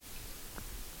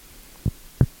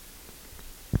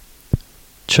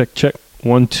Check, check.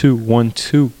 1, 2, 1,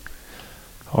 2.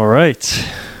 All right.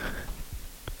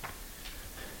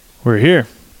 We're here.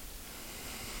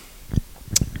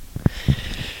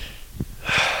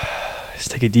 Let's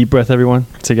take a deep breath, everyone,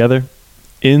 together.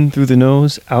 In through the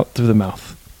nose, out through the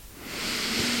mouth.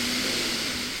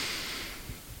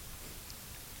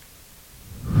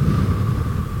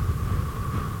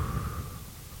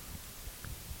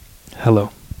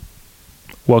 Hello.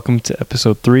 Welcome to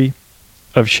episode 3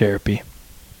 of Sherapy.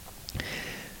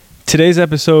 Today's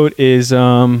episode is just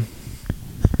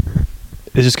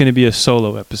going to be a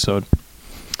solo episode.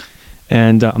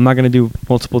 And I'm not going to do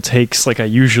multiple takes like I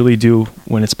usually do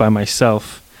when it's by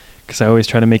myself, because I always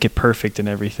try to make it perfect and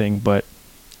everything, but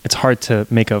it's hard to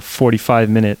make a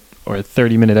 45-minute or a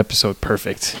 30-minute episode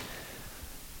perfect.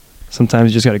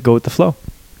 Sometimes you just got to go with the flow.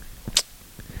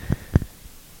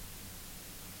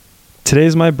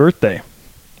 Today's my birthday.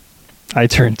 I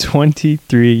turned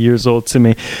 23 years old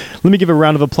today. Let me give a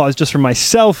round of applause just for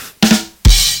myself.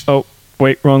 Oh,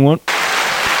 wait, wrong one.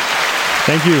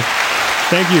 Thank you.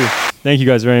 Thank you. Thank you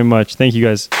guys very much. Thank you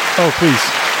guys. Oh, please,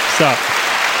 stop.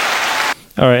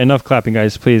 All right, enough clapping,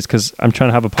 guys, please, because I'm trying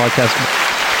to have a podcast.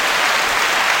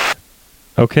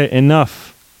 Okay,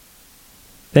 enough.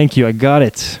 Thank you, I got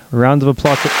it. Round of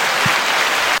applause.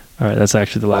 All right, that's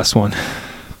actually the last one.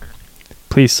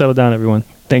 Please settle down, everyone.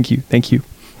 Thank you. Thank you.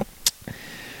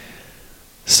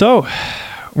 So,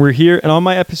 we're here, and on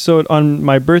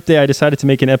my birthday, I decided to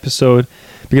make an episode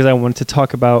because I wanted to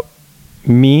talk about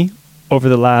me over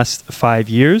the last 5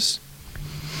 years.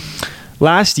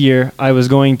 Last year, I was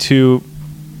going to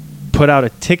put out a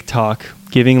TikTok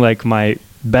giving like my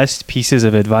best pieces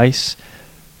of advice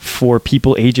for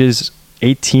people ages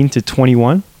 18 to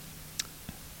 21.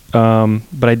 But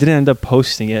I didn't end up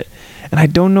posting it, and I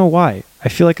don't know why. I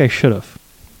feel like I should have.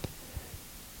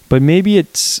 But maybe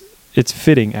it's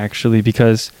fitting, actually,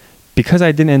 because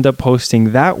I didn't end up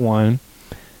posting that one,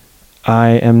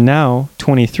 I am now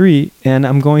 23 and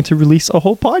I'm going to release a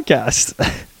whole podcast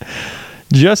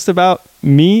just about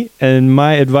me and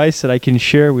my advice that I can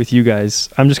share with you guys.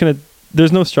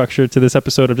 There's no structure to this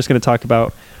episode. I'm just going to talk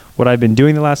about what I've been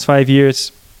doing the last 5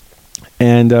 years.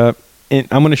 And I'm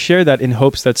going to share that in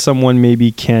hopes that someone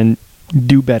maybe can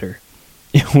do better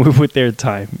with their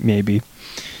time, maybe.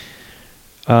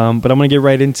 But I'm going to get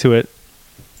right into it.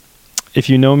 If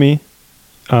you know me,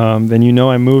 then you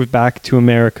know I moved back to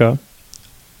America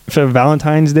for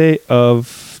Valentine's Day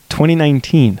of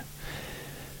 2019.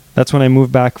 That's when I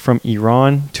moved back from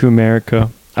Iran to America.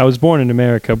 I was born in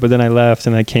America, but then I left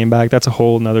and I came back. That's a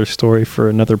whole nother story for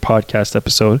another podcast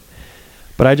episode.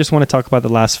 But I just want to talk about the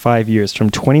last 5 years, from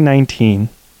 2019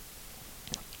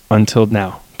 until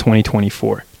now,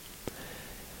 2024.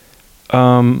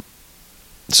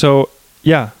 So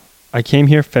yeah, I came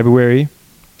here February.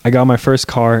 I got my first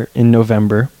car in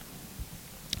November.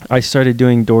 I started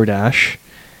doing DoorDash,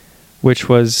 which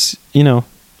was,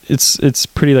 it's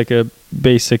pretty like a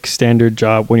basic standard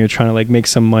job when you're trying to like make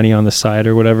some money on the side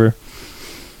or whatever,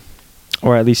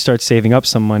 or at least start saving up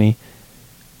some money.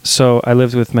 So I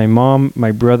lived with my mom,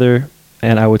 my brother,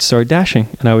 and I would start dashing,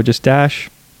 and I would just dash.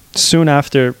 Soon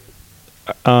after,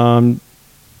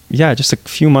 just a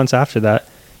few months after that,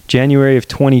 January of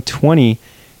 2020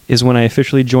 is when I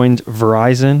officially joined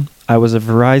Verizon. I was a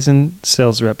Verizon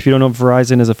sales rep. If you don't know,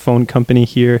 Verizon is a phone company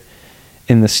here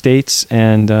in the States,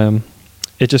 and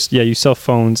you sell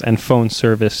phones and phone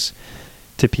service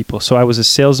to people. So I was a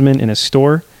salesman in a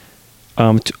store,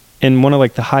 in one of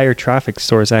like the higher traffic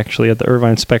stores, actually, at the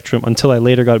Irvine Spectrum, until I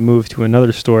later got moved to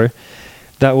another store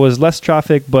that was less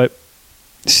traffic, but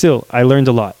still, I learned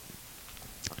a lot.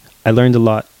 I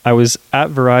was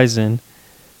at Verizon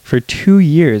for 2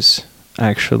 years,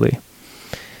 actually.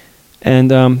 And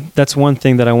that's one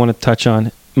thing that I want to touch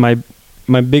on. One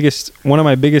of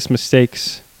my biggest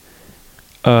mistakes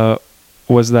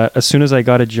was that as soon as I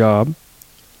got a job,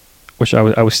 which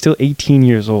I was still 18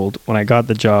 years old when I got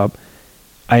the job,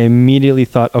 I immediately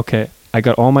thought, okay, I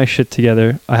got all my shit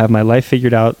together. I have my life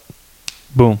figured out.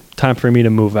 Boom, time for me to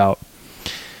move out.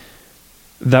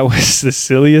 That was the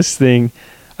silliest thing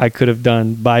I could have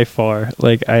done by far.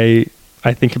 Like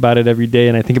I think about it every day,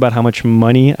 and I think about how much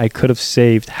money I could have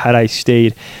saved had I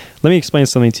stayed. Let me explain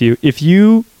something to you. If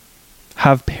you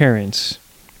have parents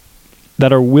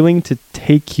that are willing to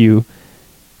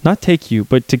not take you,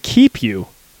 but to keep you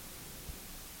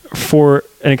for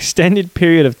an extended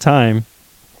period of time,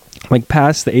 like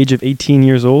past the age of 18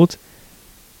 years old,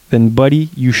 then buddy,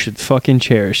 you should fucking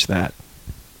cherish that.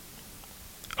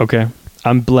 Okay?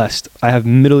 I'm blessed. I have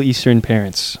Middle Eastern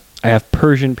parents. I have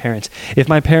Persian parents. If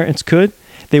my parents could,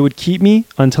 they would keep me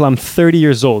until I'm 30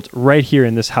 years old, right here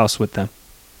in this house with them.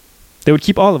 They would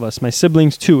keep all of us, my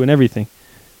siblings too, and everything.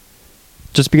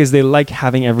 Just because they like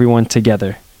having everyone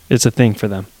together. It's a thing for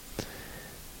them.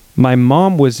 My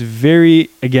mom was very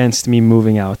against me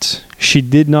moving out. She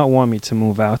did not want me to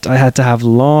move out. I had to have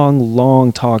long,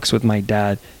 long talks with my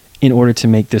dad in order to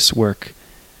make this work.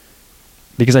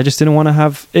 Because I just didn't want to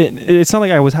have... It's not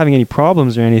like I was having any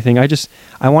problems or anything.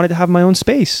 I wanted to have my own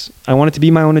space. I wanted to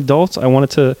be my own adult. I wanted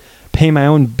to pay my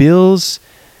own bills.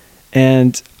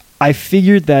 And I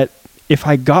figured that if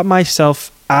I got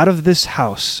myself out of this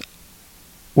house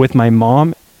with my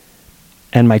mom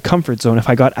and my comfort zone, if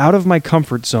I got out of my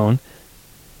comfort zone,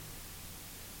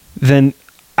 then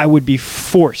I would be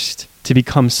forced to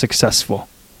become successful.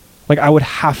 Like, I would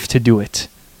have to do it.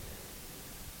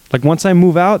 Like, once I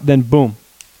move out, then boom.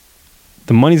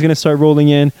 The money's going to start rolling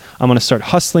in. I'm going to start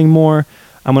hustling more.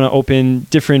 I'm going to open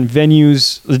different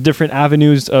venues, different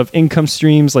avenues of income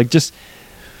streams, like just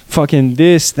fucking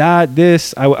this, that,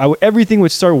 this. Everything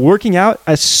would start working out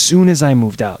as soon as I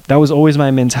moved out. That was always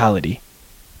my mentality.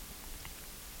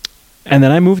 And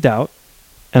then I moved out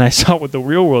and I saw what the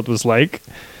real world was like.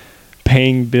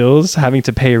 Paying bills, having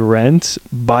to pay rent,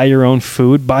 buy your own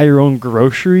food, buy your own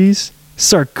groceries,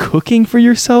 start cooking for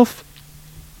yourself.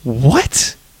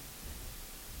 What?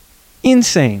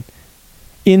 Insane.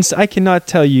 I cannot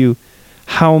tell you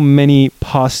how many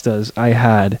pastas I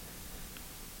had,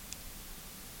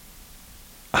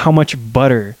 how much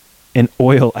butter and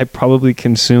oil I probably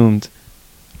consumed.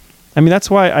 I mean, that's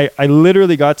why I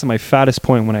literally got to my fattest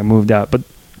point when I moved out, but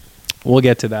we'll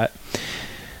get to that.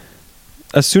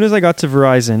 As soon as I got to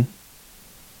Verizon,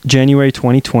 January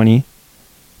 2020,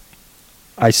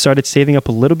 I started saving up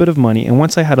a little bit of money. And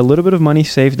once I had a little bit of money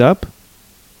saved up,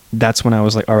 that's when I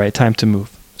was like, all right, time to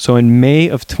move. So in May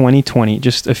of 2020,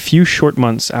 just a few short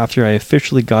months after I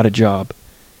officially got a job,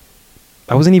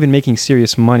 I wasn't even making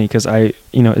serious money because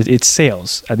it's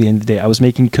sales at the end of the day. I was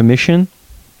making commission.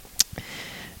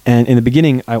 And in the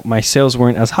beginning, my sales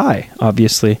weren't as high,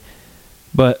 obviously.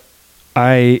 But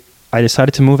I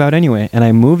decided to move out anyway. And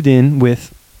I moved in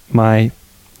with my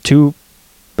two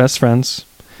best friends.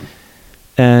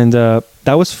 And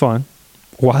that was fun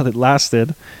while it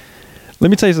lasted. Let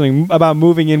me tell you something about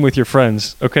moving in with your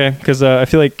friends, okay? Because I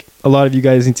feel like a lot of you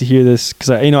guys need to hear this.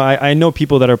 Because I know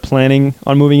people that are planning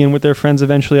on moving in with their friends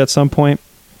eventually at some point,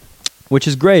 which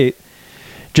is great.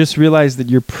 Just realize that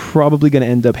you're probably going to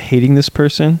end up hating this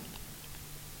person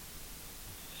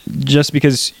just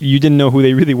because you didn't know who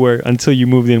they really were until you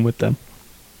moved in with them.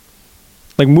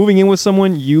 Like, moving in with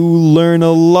someone, you learn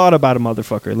a lot about a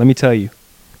motherfucker, let me tell you.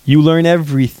 You learn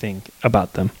everything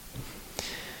about them.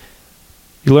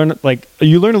 You learn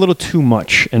a little too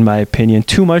much, in my opinion.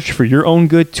 Too much for your own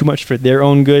good, too much for their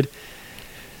own good.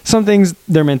 Some things,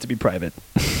 they're meant to be private.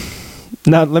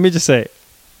 Now, let me just say,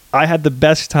 I had the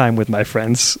best time with my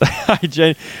friends.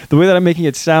 The way that I'm making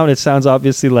it sounds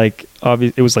obviously like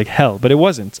it was like hell, but it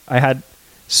wasn't. I had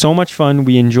so much fun.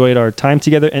 We enjoyed our time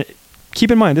together. And keep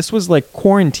in mind, this was like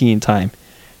quarantine time.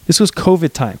 This was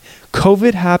COVID time.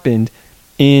 COVID happened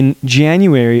in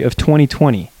January of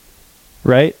 2020,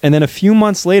 right? And then a few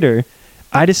months later,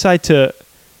 I decide to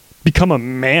become a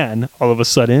man all of a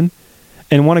sudden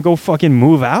and want to go fucking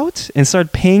move out and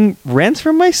start paying rent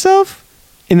for myself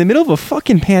in the middle of a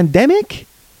fucking pandemic?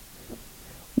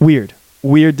 Weird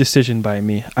decision by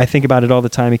me. I think about it all the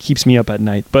time. It keeps me up at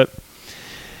night, but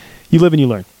you live and you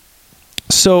learn.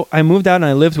 So I moved out and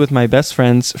I lived with my best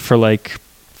friends for like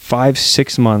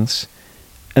 5-6 months.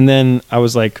 And then I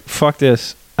was like, fuck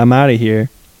this. I'm out of here.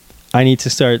 I need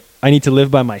to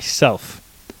live by myself.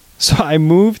 So I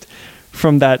moved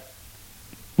from that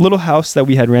little house that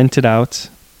we had rented out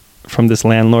from this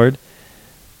landlord,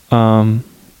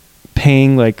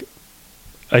 paying like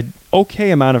an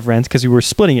okay amount of rent because we were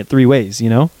splitting it 3 ways,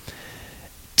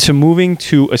 to moving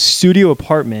to a studio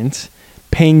apartment,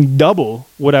 paying double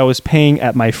what I was paying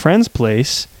at my friend's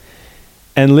place,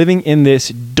 and living in this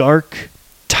dark,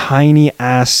 tiny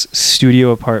ass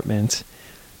studio apartment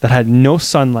that had no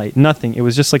sunlight, nothing. It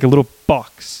was just like a little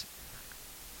box.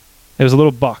 It was a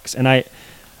little box, and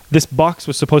this box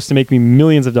was supposed to make me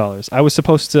millions of dollars. I was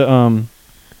supposed to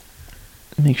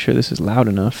make sure this is loud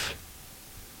enough.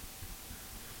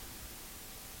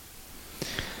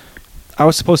 I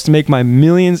was supposed to make my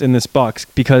millions in this box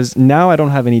because now I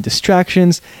don't have any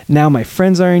distractions. Now my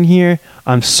friends are in here.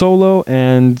 I'm solo,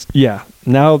 and yeah,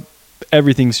 now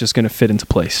everything's just going to fit into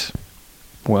place.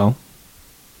 Well,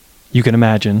 you can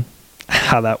imagine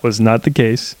how that was not the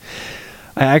case.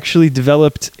 I actually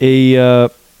developed a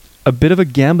bit of a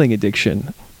gambling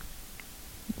addiction.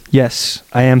 Yes,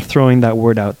 I am throwing that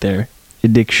word out there.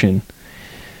 Addiction.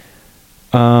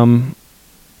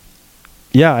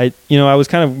 yeah, I was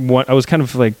kind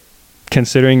of like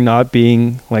considering not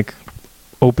being like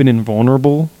open and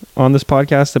vulnerable on this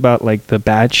podcast about like the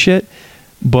bad shit,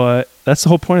 but that's the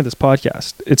whole point of this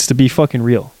podcast. It's to be fucking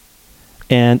real.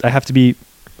 And I have to be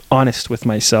honest with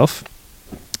myself.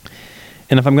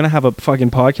 And if I'm going to have a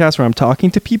fucking podcast where I'm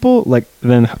talking to people, like,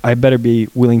 then I better be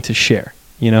willing to share,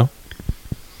 you know?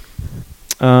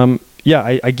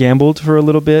 Yeah, I gambled for a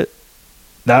little bit.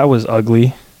 That was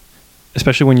ugly.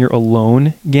 Especially when you're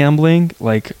alone gambling.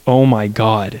 Like, oh my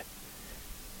God.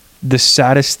 The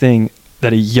saddest thing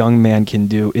that a young man can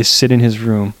do is sit in his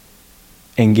room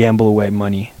and gamble away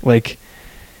money. Like,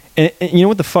 and you know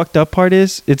what the fucked up part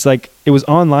is? It's like, it was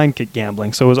online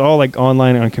gambling. So it was all like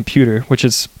online on a computer, which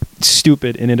is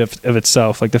stupid in and of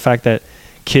itself. Like the fact that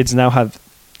kids now have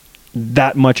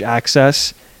that much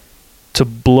access to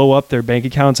blow up their bank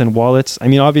accounts and wallets. I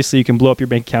mean, obviously you can blow up your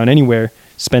bank account anywhere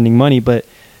spending money, but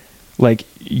like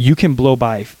you can blow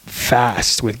by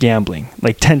fast with gambling,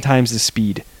 like 10 times the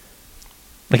speed.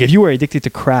 Like if you were addicted to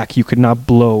crack, you could not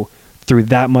blow through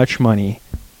that much money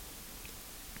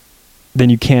than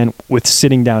you can with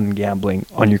sitting down and gambling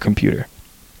on your computer.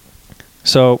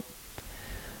 So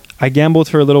I gambled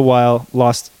for a little while,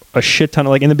 lost a shit ton of,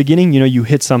 like in the beginning, you know, you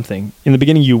hit something. In the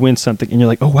beginning you win something and you're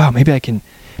like, oh wow, maybe I can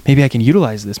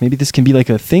utilize this. Maybe this can be like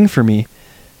a thing for me.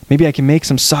 Maybe I can make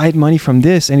some side money from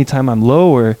this anytime I'm low,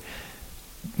 or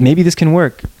maybe this can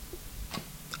work.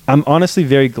 I'm honestly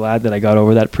very glad that I got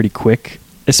over that pretty quick,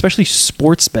 especially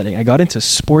sports betting. I got into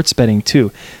sports betting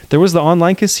too. There was the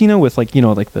online casino with like, you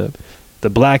know, like the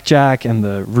blackjack and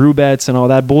the roulette and all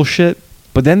that bullshit.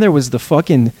 But then there was the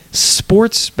fucking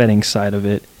sports betting side of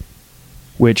it,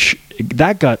 which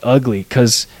that got ugly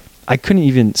because I couldn't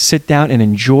even sit down and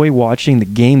enjoy watching the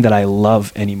game that I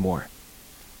love anymore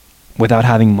without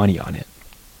having money on it.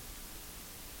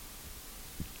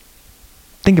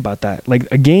 Think about that. Like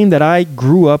a game that I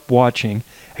grew up watching,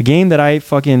 a game that I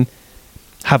fucking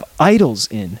have idols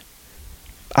in.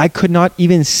 I could not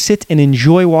even sit and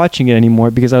enjoy watching it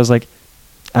anymore because I was like,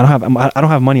 I don't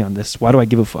have money on this. Why do I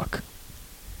give a fuck?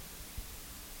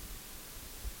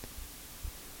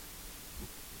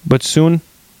 But soon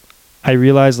I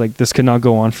realized like this could not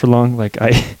go on for long. Like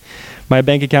my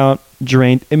bank account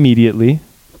drained immediately.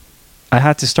 I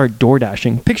had to start door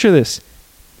dashing. Picture this.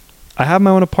 I have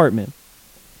my own apartment.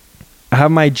 I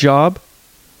have my job.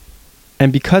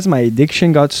 And because my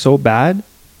addiction got so bad,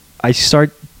 I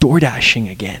start door dashing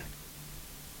again.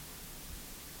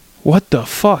 What the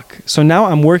fuck? So now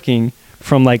I'm working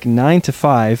from like 9 to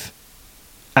 5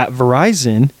 at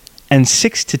Verizon and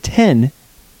 6 to 10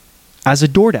 as a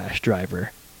DoorDash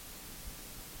driver,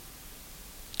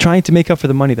 trying to make up for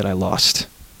the money that I lost.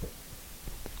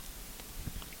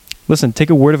 Listen, take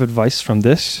a word of advice from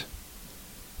this.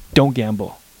 Don't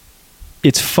gamble.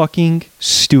 It's fucking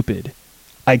stupid.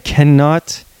 I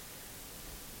cannot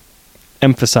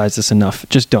emphasize this enough.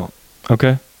 Just don't,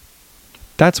 okay?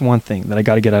 That's one thing that I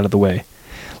got to get out of the way.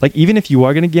 Like, even if you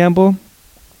are going to gamble,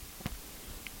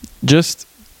 just,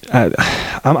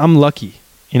 I'm lucky.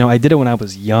 You know, I did it when I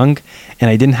was young and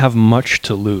I didn't have much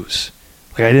to lose.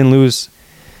 Like, I didn't lose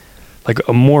like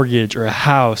a mortgage or a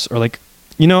house or like,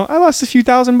 you know, I lost a few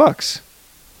 $1,000.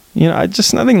 You know,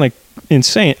 just nothing like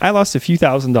insane. I lost a few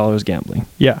 $1,000s gambling.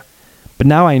 Yeah. But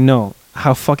now I know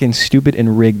how fucking stupid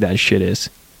and rigged that shit is.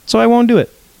 So I won't do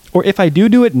it. Or if I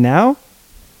do it now,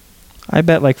 I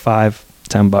bet like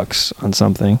 $5-10 on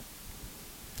something.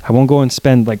 I won't go and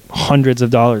spend like hundreds of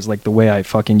dollars like the way I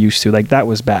fucking used to. Like that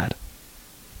was bad.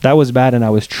 That was bad, and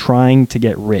I was trying to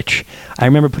get rich. I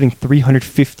remember putting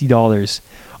 $350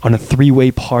 on a 3-way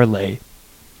parlay.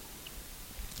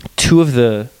 2 of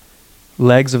the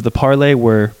legs of the parlay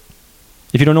were,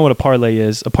 if you don't know what a parlay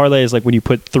is like when you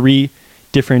put 3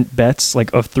 different bets,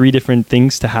 like of 3 different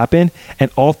things to happen, and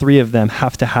all 3 of them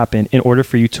have to happen in order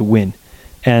for you to win.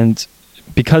 And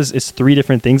because it's 3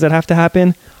 different things that have to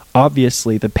happen,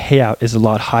 obviously the payout is a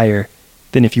lot higher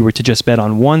than if you were to just bet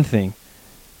on one thing.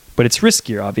 But it's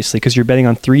riskier, obviously, because you're betting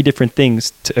on 3 different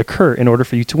things to occur in order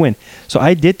for you to win. So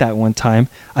I did that one time.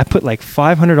 I put like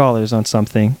 $500 on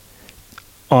something,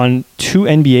 on 2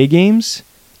 NBA games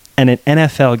and an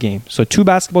NFL game. So 2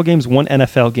 basketball games, 1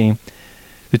 NFL game.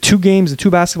 The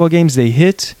 2 basketball games, they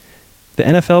hit. The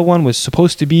NFL one was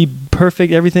supposed to be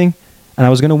perfect, everything. And I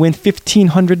was going to win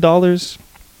 $1,500.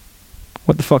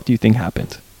 What the fuck do you think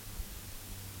happened?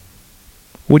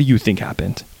 What do you think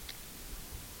happened?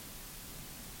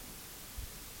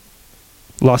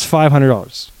 Lost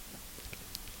 $500.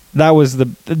 That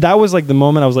was like the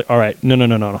moment I was like, all right,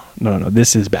 no,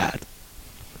 this is bad.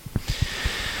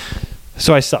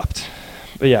 So I stopped.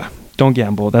 But yeah, don't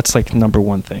gamble. That's like number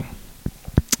 1 thing.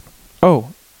 Oh,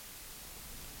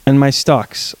 And my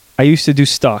stocks. I used to do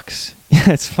stocks.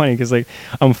 Yeah, it's funny because like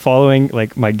I'm following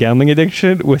like my gambling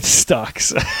addiction with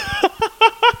stocks.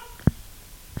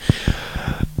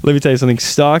 Let me tell you something.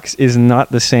 Stocks is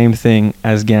not the same thing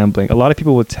as gambling. A lot of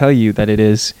people will tell you that it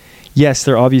is. Yes,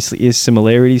 there obviously is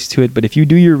similarities to it, but if you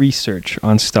do your research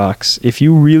on stocks, if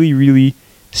you really, really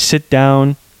sit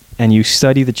down and you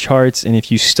study the charts, and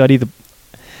if you study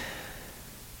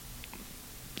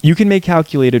you can make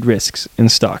calculated risks in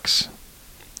stocks.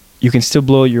 You can still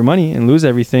blow your money and lose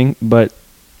everything, but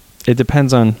it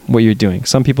depends on what you're doing.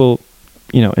 Some people,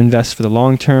 invest for the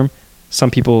long term.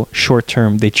 Some people short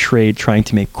term, they trade trying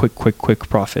to make quick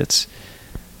profits,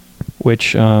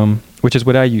 which is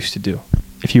what I used to do.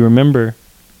 If you remember,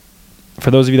 for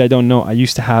those of you that don't know, I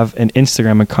used to have an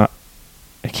Instagram account.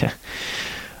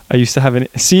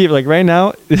 See, like right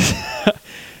now,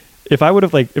 if I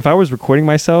was recording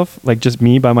myself, like just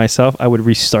me by myself, I would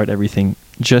restart everything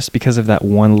just because of that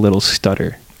one little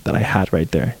stutter that I had right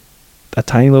there. That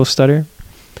tiny little stutter.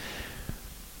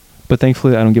 But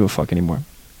thankfully, I don't give a fuck anymore.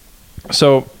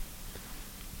 So,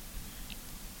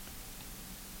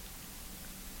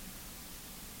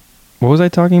 what was I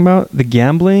talking about? The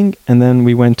gambling, and then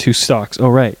we went to stocks. Oh,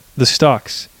 right. The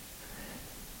stocks.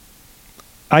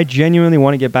 I genuinely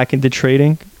want to get back into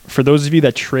trading. For those of you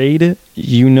that trade,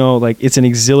 like it's an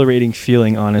exhilarating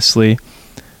feeling, honestly.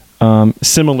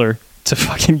 Similar to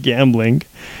fucking gambling,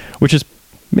 which is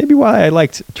maybe why I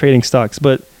liked trading stocks.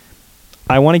 But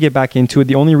I want to get back into it.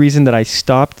 The only reason that I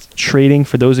stopped trading,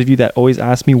 for those of you that always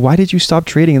ask me, why did you stop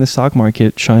trading in the stock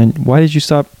market, Shine? Why did you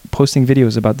stop posting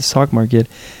videos about the stock market?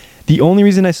 The only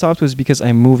reason I stopped was because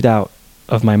I moved out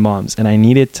of my mom's, and I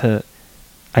needed to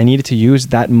use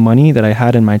that money that I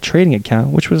had in my trading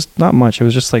account, which was not much. It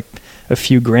was just like a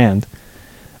few grand.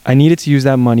 I needed to use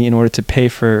that money in order to pay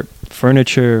for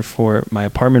furniture, for my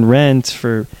apartment rent,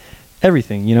 for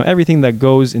everything, everything that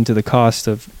goes into the cost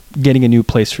of getting a new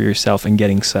place for yourself and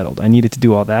getting settled. I needed to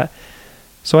do all that.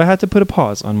 So I had to put a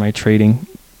pause on my trading,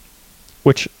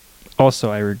 which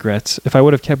also I regret. If I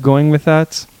would have kept going with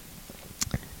that,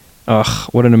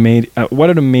 what an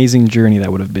amazing journey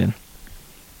that would have been.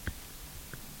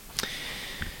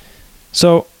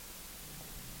 So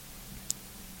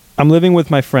I'm living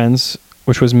with my friends,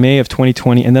 which was May of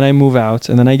 2020, and then I move out,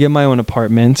 and then I get my own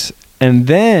apartment, and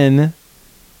then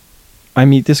I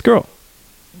meet this girl.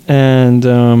 And,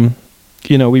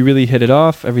 we really hit it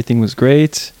off. Everything was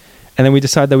great. And then we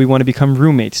decided that we want to become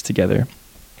roommates together.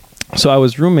 So I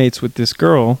was roommates with this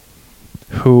girl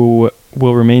who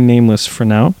will remain nameless for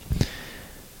now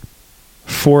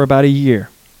for about a year.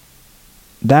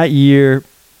 That year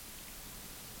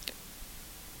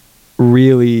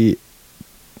really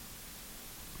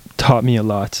taught me a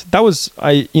lot.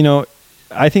 I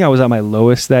think I was at my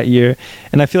lowest that year,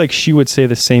 and I feel like she would say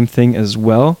the same thing as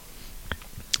well.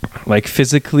 Like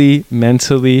physically,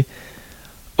 mentally.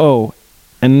 Oh,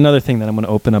 and another thing that I'm going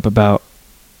to open up about,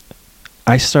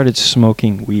 I started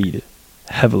smoking weed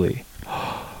heavily.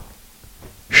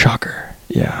 Shocker.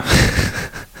 Yeah.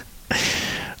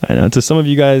 I know, to some of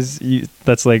you guys,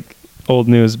 that's like old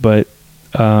news, but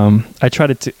I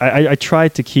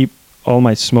tried to keep all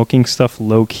my smoking stuff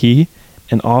low key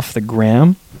and off the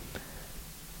gram,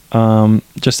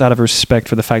 just out of respect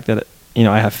for the fact that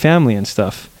I have family and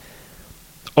stuff.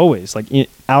 Always like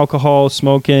alcohol,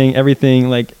 smoking, everything,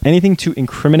 like anything to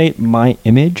incriminate my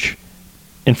image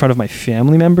in front of my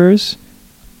family members,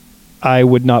 I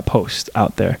would not post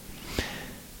out there.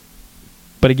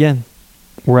 But again,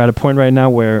 we're at a point right now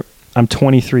where I'm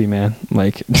 23, man.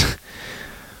 Like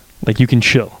you can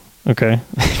chill, okay?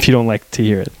 If you don't like to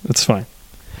hear it, that's fine.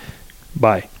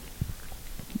 Bye.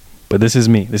 But this is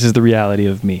me. This is the reality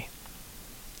of me.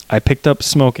 I picked up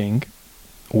smoking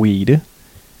weed,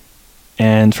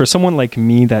 and for someone like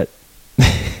me that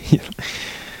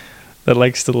that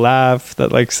likes to laugh,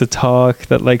 that likes to talk,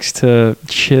 that likes to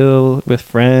chill with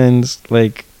friends,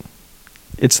 like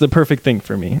it's the perfect thing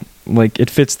for me. Like it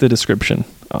fits the description,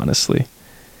 honestly.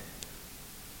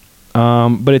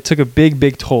 But it took a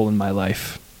big toll in my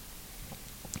life.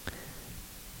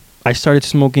 I started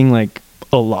smoking like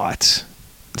a lot,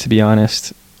 to be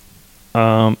honest.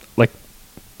 Like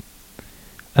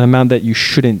an amount that you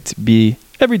shouldn't be.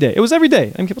 Every day. It was every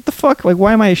day. I mean, what the fuck? Like,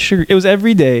 why am I sugar? It was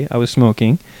every day I was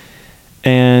smoking.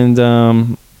 And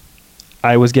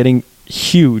I was getting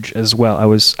huge as well. I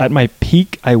was at my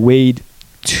peak. I weighed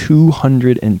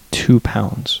 202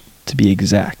 pounds, to be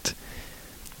exact.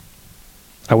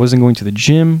 I wasn't going to the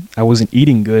gym. I wasn't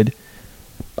eating good.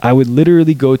 I would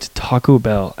literally go to Taco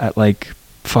Bell at like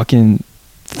fucking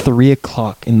 3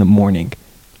 o'clock in the morning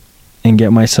and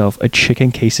get myself a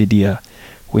chicken quesadilla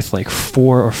with like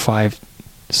 4 or 5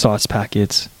 sauce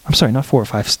packets. I'm sorry, not 4 or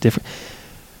 5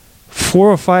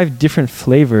 different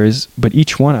flavors, but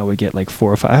each one I would get like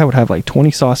 4 or 5. I would have like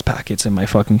 20 sauce packets in my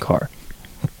fucking car.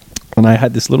 And I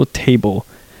had this little table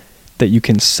that you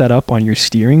can set up on your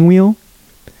steering wheel.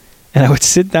 And I would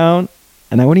sit down,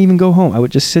 and I wouldn't even go home. I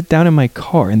would just sit down in my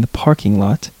car in the parking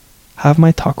lot, have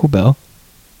my Taco Bell,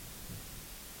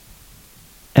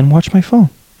 and watch my phone.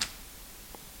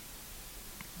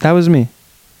 That was me.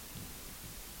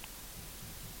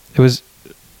 It was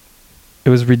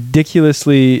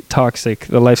ridiculously toxic,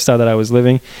 the lifestyle that I was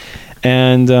living.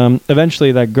 And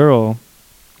eventually that girl,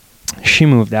 she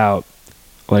moved out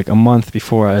like a month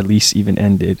before I at least even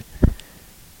ended,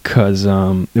 because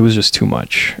it was just too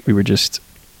much. We were just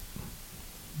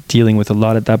dealing with a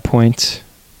lot at that point.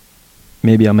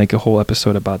 Maybe I'll make a whole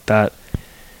episode about that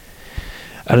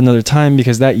at another time,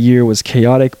 because that year was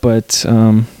chaotic. But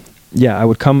yeah, I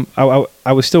would come.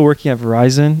 I was still working at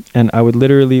Verizon, and I would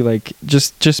literally like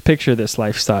just picture this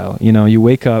lifestyle. You know, you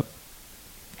wake up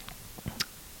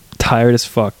tired as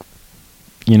fuck.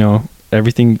 You know,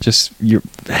 everything just, your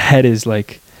head is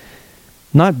like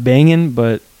not banging,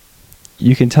 but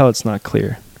you can tell it's not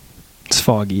clear. It's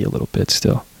foggy a little bit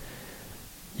still.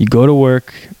 You go to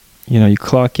work. You know, you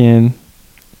clock in.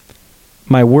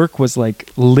 My work was like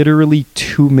literally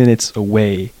 2 minutes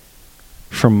away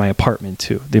from my apartment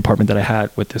too, the apartment that I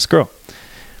had with this girl,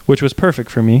 which was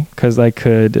perfect for me because I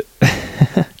could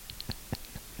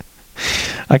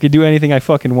I could do anything I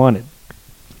fucking wanted.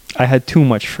 I had too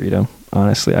much freedom,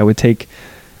 honestly. I would take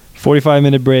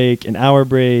 45-minute break, an hour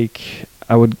break.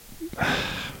 I would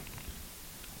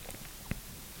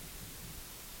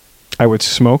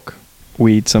smoke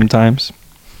weed sometimes,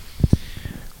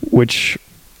 which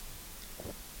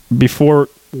before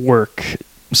work,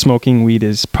 smoking weed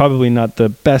is probably not the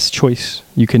best choice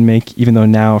you can make, even though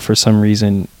now, for some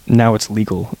reason, now it's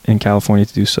legal in California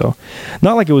to do so.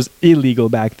 Not like it was illegal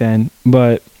back then,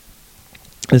 but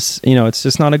it's, you know, it's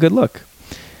just not a good look.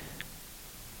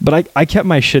 But I kept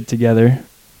my shit together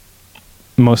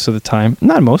most of the time.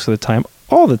 Not most of the time,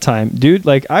 all the time, dude.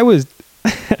 Like I was,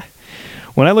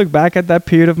 when I look back at that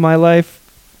period of my life,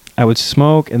 I would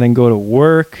smoke and then go to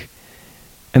work,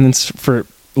 and then for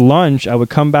lunch I would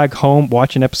come back home,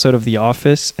 watch an episode of The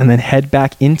Office, and then head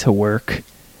back into work.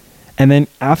 And then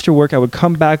after work I would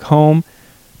come back home,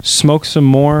 smoke some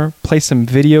more, play some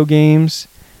video games,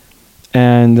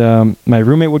 and my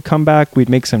roommate would come back, we'd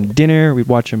make some dinner, we'd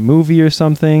watch a movie or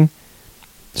something,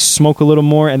 smoke a little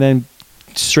more, and then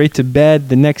straight to bed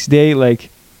the next day. Like,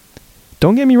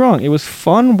 don't get me wrong, it was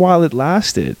fun while it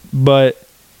lasted, but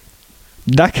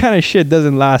that kind of shit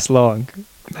doesn't last long,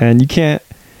 and you can't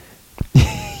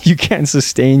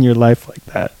sustain your life like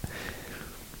that.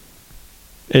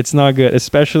 It's not good,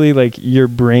 especially like your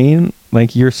brain,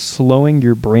 like you're slowing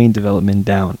your brain development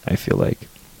down, I feel like.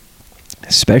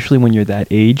 Especially when you're that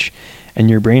age and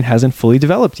your brain hasn't fully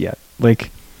developed yet.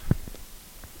 Like,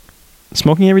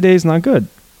 smoking every day is not good.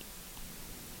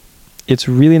 It's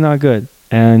really not good.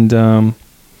 And I'm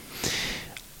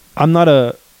not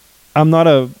a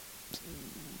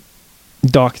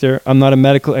doctor. I'm not a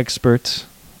medical expert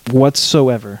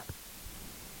whatsoever.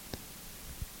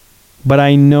 But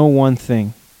I know one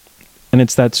thing, and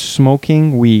it's that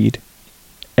smoking weed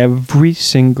every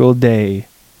single day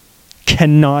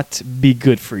cannot be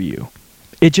good for you.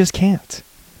 It just can't.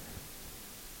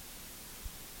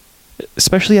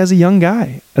 Especially as a young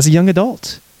guy, as a young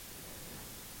adult.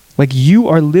 Like, you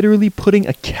are literally putting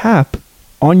a cap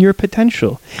on your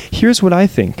potential. Here's what I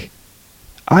think.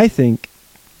 I think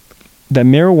that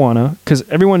marijuana, because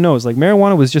everyone knows, like,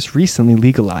 marijuana was just recently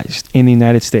legalized in the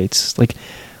United States, like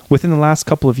within the last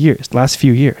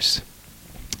few years.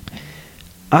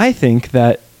 I think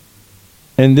that,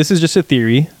 and this is just a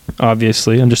theory,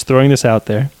 obviously, I'm just throwing this out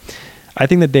there, I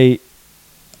think that they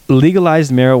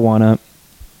legalized marijuana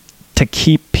to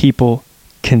keep people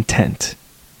content.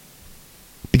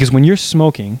 Because when you're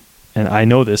smoking, and I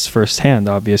know this firsthand,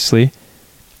 obviously,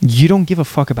 you don't give a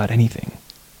fuck about anything.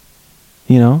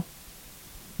 You know?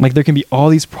 Like, there can be all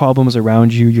these problems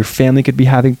around you. Your family could be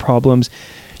having problems.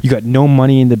 You got no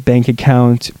money in the bank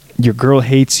account. Your girl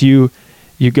hates you.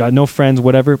 You got no friends,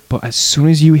 whatever. But as soon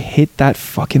as you hit that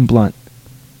fucking blunt,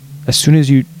 as soon as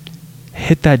you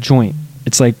hit that joint,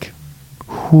 it's like,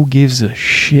 who gives a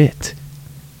shit?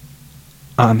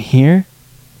 I'm here.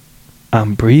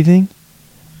 I'm breathing.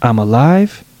 I'm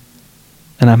alive.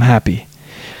 And I'm happy.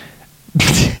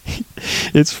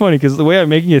 It's funny because the way I'm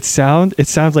making it sounds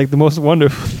like the most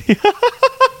wonderful thing.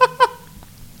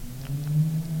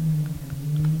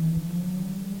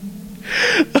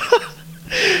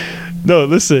 No,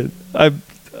 listen. I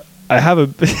have a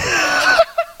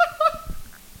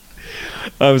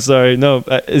I'm sorry. No,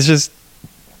 it's just,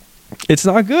 it's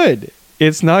not good.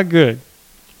 It's not good.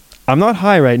 I'm not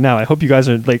high right now. I hope you guys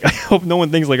are like, I hope no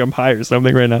one thinks like I'm high or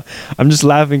something right now. I'm just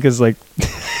laughing because like,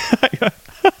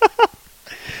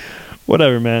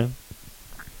 whatever, man.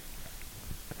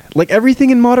 Like everything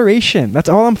in moderation. That's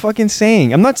all I'm fucking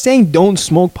saying. I'm not saying don't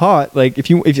smoke pot. Like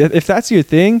if that's your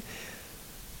thing,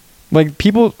 like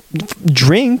people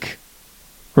drink,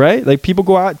 right? Like people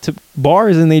go out to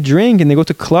bars and they drink and they go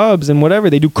to clubs and whatever.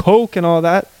 They do coke and all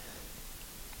that.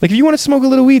 Like if you want to smoke a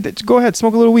little weed, go ahead,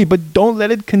 smoke a little weed, but don't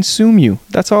let it consume you.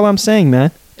 That's all I'm saying,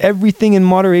 man. Everything in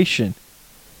moderation.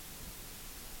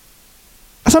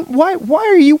 Why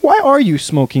are you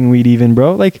smoking weed even,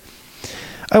 bro? Like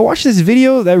I watched this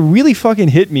video that really fucking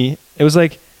hit me. It was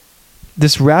like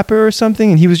this rapper or something,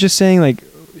 and he was just saying like,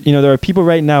 you know, there are people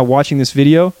right now watching this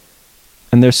video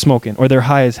and they're smoking or they're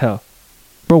high as hell.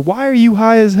 Bro, why are you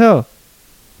high as hell?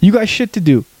 You got shit to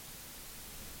do.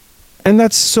 And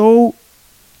that's so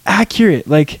accurate.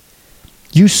 Like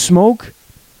you smoke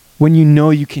when you know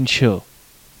you can chill,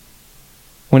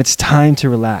 when it's time to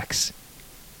relax.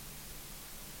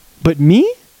 But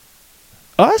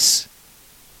us,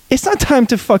 it's not time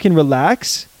to fucking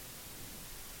relax.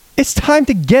 It's time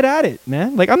to get at it,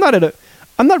 man. Like I'm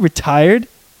not retired.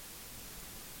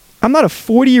 I'm not a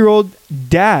 40-year-old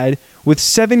dad with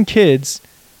 7 kids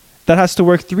that has to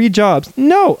work 3 jobs.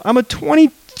 No, I'm a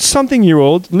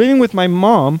 20-something-year-old living with my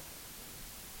mom.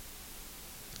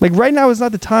 Like right now is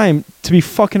not the time to be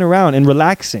fucking around and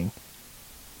relaxing.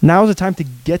 Now is the time to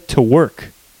get to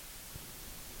work.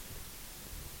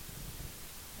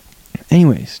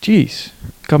 Anyways, geez,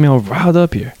 got me all riled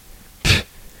up here.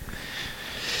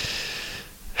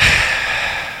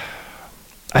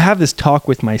 I have this talk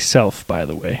with myself, by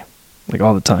the way, like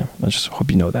all the time. I just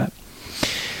hope you know that.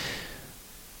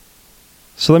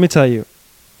 So let me tell you,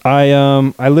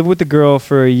 I lived with the girl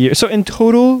for a year. So in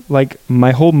total, like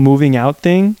my whole moving out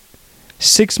thing,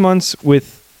 6 months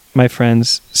with my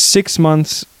friends, 6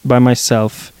 months by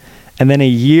myself, and then a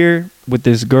year with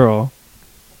this girl.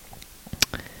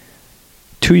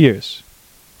 2 years.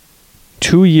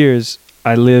 2 years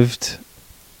I lived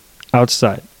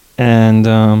outside, and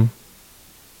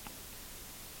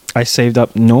I saved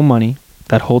up no money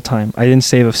that whole time. I didn't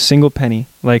save a single penny.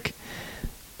 Like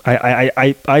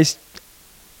I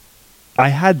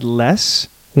had less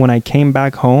when I came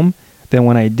back home than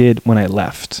when I did when I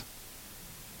left.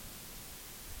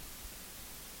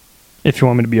 If you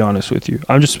want me to be honest with you,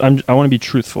 I want to be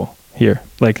truthful here.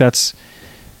 Like that's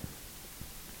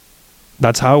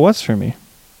how it was for me.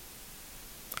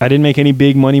 I didn't make any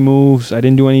big money moves. I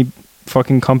didn't do any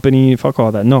fucking company. Fuck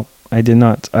all that. No, I did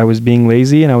not. I was being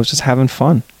lazy and I was just having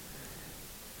fun.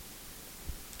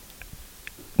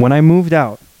 When I moved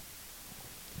out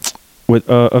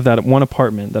of that one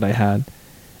apartment that I had,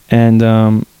 and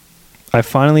I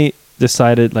finally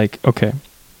decided like, okay,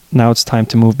 now it's time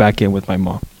to move back in with my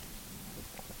mom.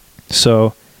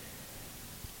 So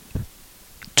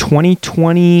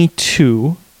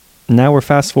 2022, now we're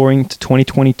fast forwarding to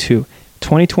 2022.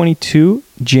 2022,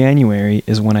 January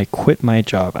is when I quit my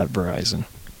job at Verizon.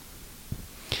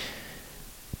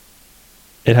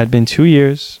 It had been 2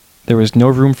 years. There was no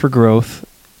room for growth,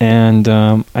 and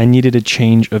I needed a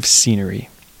change of scenery.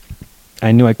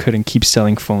 I knew I couldn't keep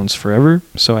selling phones forever,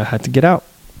 so I had to get out.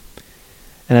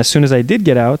 And as soon as I did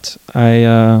get out,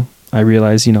 I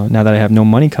realized, you know, now that I have no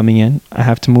money coming in, I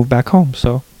have to move back home.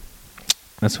 So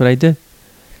that's what I did.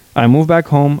 I moved back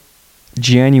home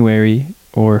January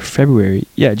or February.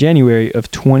 Yeah, January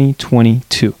of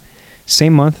 2022.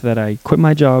 Same month that I quit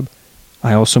my job,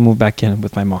 I also moved back in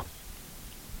with my mom.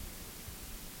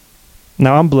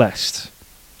 Now I'm blessed.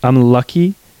 I'm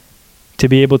lucky to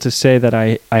be able to say that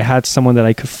I had someone that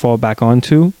I could fall back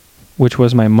onto, which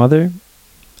was my mother.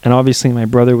 And obviously my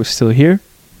brother was still here.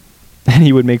 And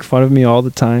he would make fun of me all the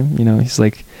time. You know, he's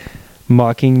like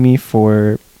mocking me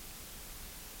for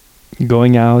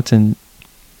going out and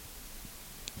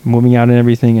moving out and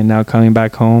everything, and now coming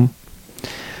back home,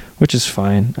 which is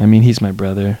fine. I mean, he's my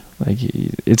brother. Like,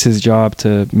 it's his job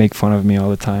to make fun of me all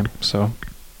the time. So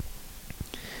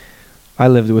I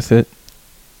lived with it.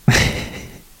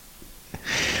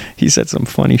 He said some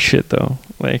funny shit though.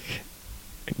 Like,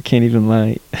 I can't even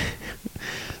lie.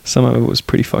 Some of it was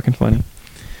pretty fucking funny.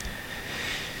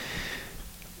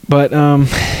 But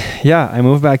yeah, I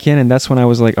moved back in, and that's when I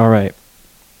was like, all right,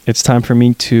 it's time for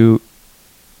me to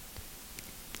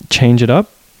change it up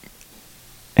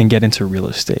and get into real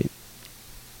estate.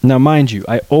 Now, mind you,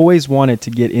 I always wanted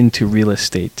to get into real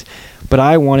estate, but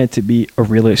I wanted to be a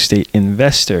real estate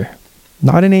investor,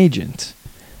 not an agent.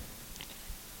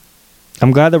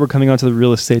 I'm glad that we're coming on to the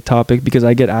real estate topic because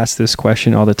I get asked this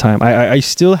question all the time. I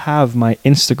still have my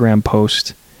Instagram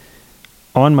post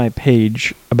on my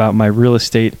page about my real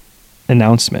estate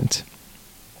announcement,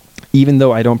 even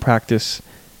though I don't practice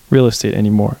real estate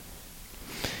anymore.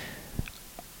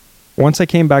 Once I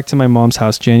came back to my mom's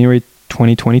house, January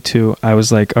 2022, I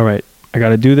was like, all right, I got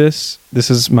to do this. This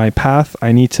is my path.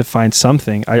 I need to find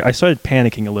something. I started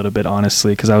panicking a little bit,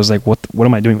 honestly, because I was like, what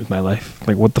am I doing with my life?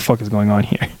 Like, what the fuck is going on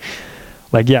here?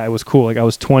 Like, yeah, it was cool. Like, I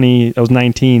was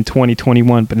 19, 20,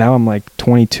 21, but now I'm like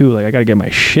 22. Like, I got to get my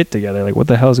shit together. Like, what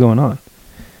the hell is going on?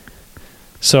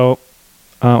 So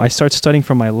I started studying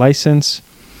for my license,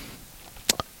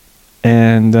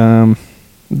 and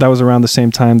that was around the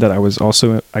same time that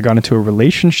I got into a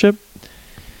relationship,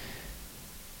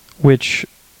 which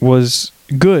was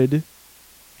good.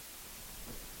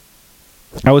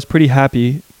 I was pretty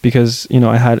happy because, it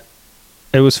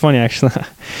was funny actually.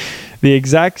 The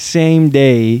exact same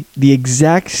day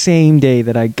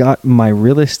that I got my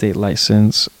real estate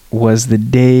license was the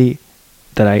day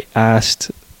that I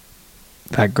asked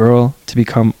that girl to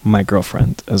become my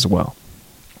girlfriend as well.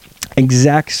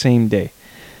 Exact same day.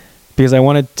 Because I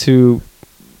wanted to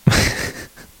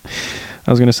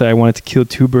I wanted to kill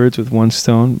two birds with one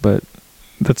stone, but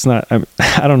that's not,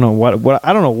 I don't know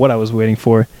what I was waiting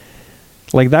for.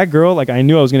 Like, that girl, like, I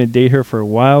knew I was going to date her for a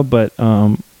while, but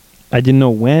I didn't know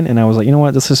when, and I was like, you know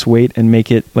what, let's just wait and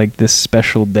make it like this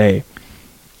special day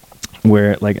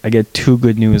where like I get two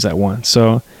good news at once.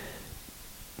 So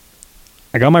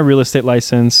I got my real estate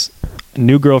license,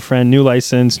 new girlfriend, new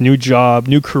license, new job,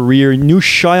 new career, new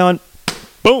Cheyenne.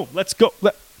 Boom, let's go.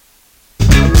 This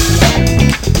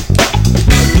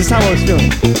is how I was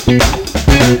feeling.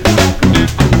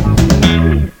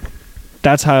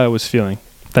 That's how I was feeling.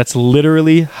 That's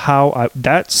literally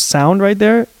that sound right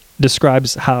there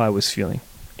describes how I was feeling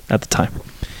at the time.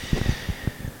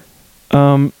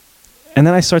 And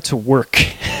then I start to work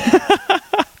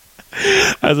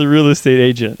as a real estate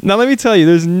agent. Now, let me tell you,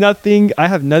 I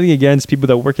have nothing against people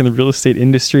that work in the real estate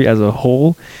industry as a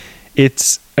whole.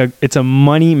 It's a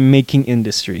money-making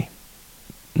industry.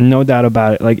 No doubt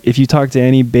about it. Like, if you talk to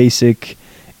any basic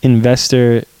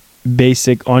investor,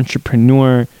 basic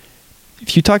entrepreneur,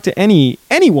 if you talk to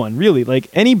anyone really, like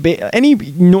any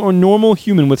normal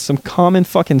human with some common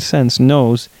fucking sense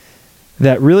knows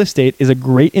that real estate is a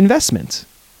great investment.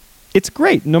 It's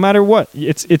great no matter what.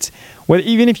 It's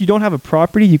even if you don't have a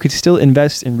property, you could still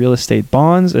invest in real estate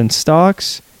bonds and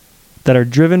stocks that are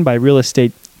driven by real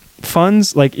estate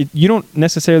funds. Like, you don't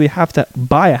necessarily have to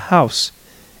buy a house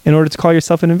in order to call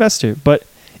yourself an investor, but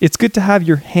it's good to have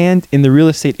your hand in the real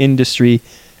estate industry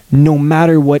no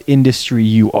matter what industry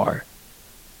you are.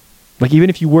 Like,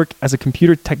 even if you work as a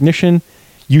computer technician,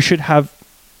 you should have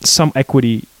some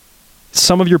equity.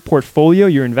 Some of your portfolio,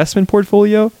 your investment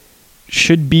portfolio,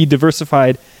 should be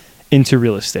diversified into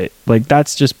real estate. Like,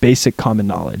 that's just basic common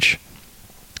knowledge.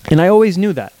 And I always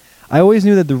knew that. I always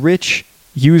knew that the rich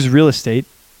use real estate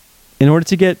in order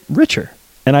to get richer.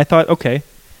 And I thought, okay,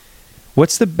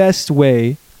 what's the best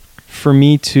way for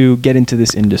me to get into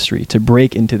this industry, to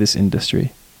break into this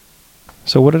industry?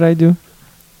 So what did I do?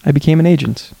 I became an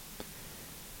agent.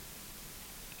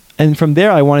 And from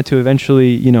there, I wanted to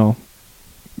eventually,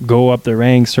 go up the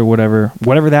ranks or whatever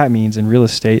that means in real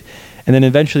estate, and then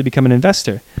eventually become an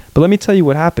investor. But let me tell you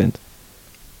what happened.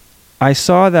 I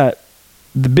saw that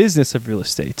the business of real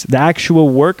estate, the actual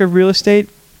work of real estate,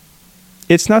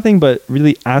 it's nothing but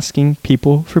really asking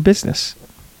people for business.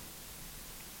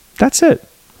 That's it.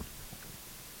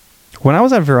 When I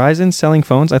was at Verizon selling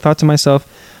phones, I thought to myself,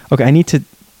 okay, I need to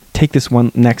take this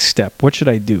one next step. What should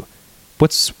I do?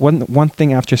 What's one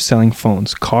thing after selling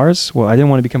phones? Cars? Well, I didn't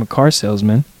want to become a car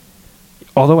salesman.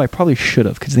 Although I probably should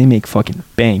have, because they make fucking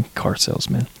bank, car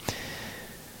salesmen.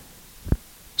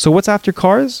 So what's after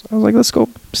cars? I was like, let's go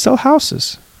sell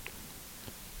houses.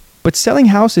 But selling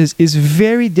houses is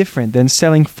very different than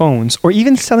selling phones or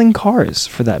even selling cars,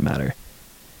 for that matter.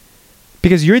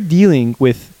 Because you're dealing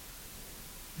with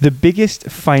the biggest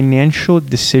financial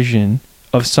decision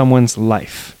of someone's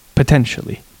life,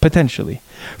 potentially.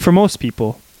 For most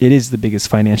people, it is the biggest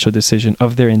financial decision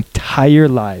of their entire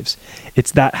lives.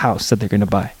 It's that house that they're going to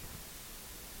buy.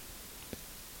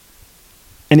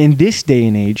 And in this day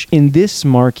and age, in this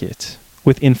market,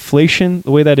 with inflation the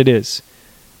way that it is,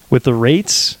 with the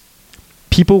rates,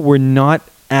 people were not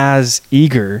as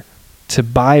eager to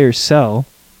buy or sell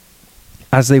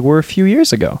as they were a few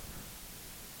years ago.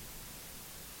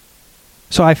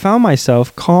 So I found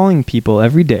myself calling people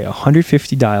every day,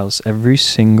 150 dials every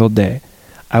single day.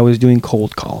 I was doing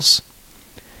cold calls.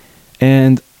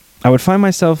 And I would find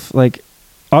myself like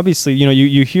obviously,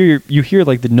 you hear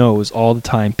like the no's all the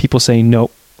time. People saying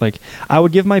nope. Like, I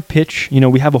would give my pitch.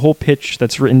 We have a whole pitch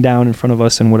that's written down in front of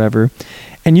us and whatever,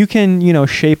 and you can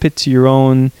shape it to your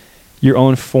own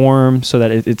form so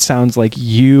that it sounds like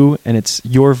you and it's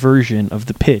your version of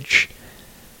the pitch.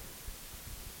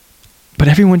 But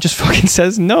everyone just fucking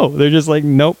says no. They're just like,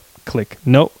 nope, click,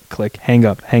 nope, click, hang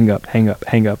up, hang up, hang up,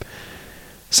 hang up.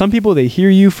 Some people, they hear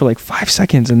you for like 5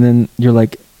 seconds and then you're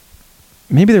like,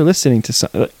 maybe they're listening to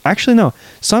some. Actually, no.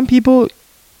 Some people,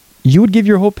 you would give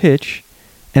your whole pitch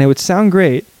and it would sound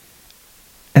great.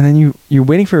 And then you're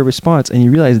waiting for a response and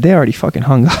you realize they already fucking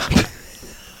hung up.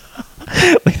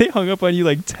 Like, they hung up on you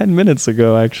like 10 minutes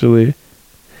ago, actually.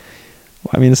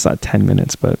 Well, I mean, it's not 10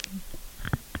 minutes, but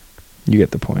you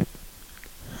get the point.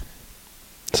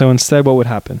 So instead, what would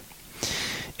happen?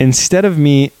 Instead of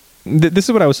me, this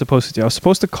is what I was supposed to do. I was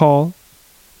supposed to call,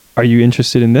 are you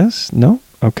interested in this? No?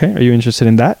 Okay. Are you interested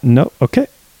in that? No? Okay.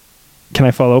 Can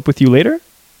I follow up with you later?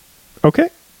 Okay.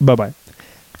 Bye-bye.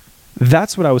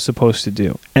 That's what I was supposed to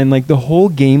do. And like, the whole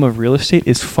game of real estate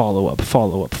is follow up,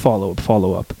 follow up, follow up,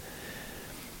 follow up.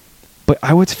 But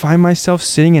I would find myself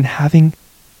sitting and having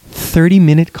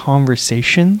 30-minute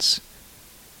conversations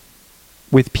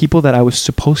with people that I was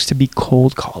supposed to be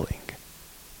cold calling.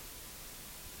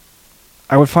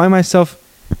 I would find myself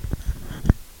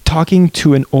talking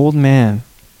to an old man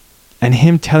and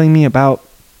him telling me about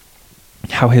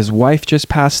how his wife just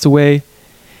passed away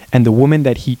and the woman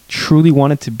that he truly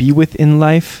wanted to be with in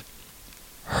life,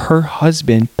 her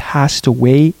husband passed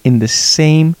away in the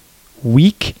same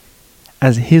week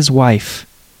as his wife.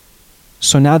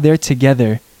 So now they're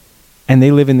together and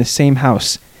they live in the same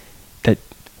house that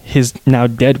his now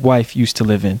dead wife used to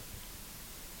live in.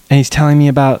 And he's telling me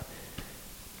about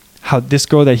how this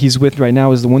girl that he's with right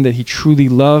now is the one that he truly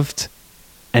loved.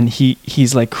 And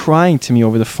he's like crying to me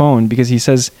over the phone because he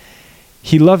says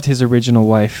he loved his original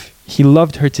wife. He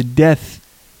loved her to death.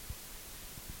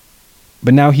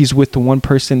 But now he's with the one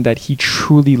person that he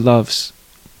truly loves.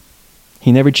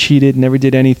 He never cheated, never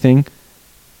did anything.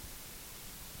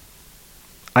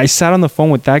 I sat on the phone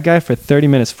with that guy for 30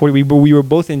 minutes, 40. We were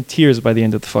both in tears by the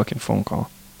end of the fucking phone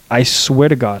call. I swear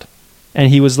to God. And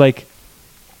he was like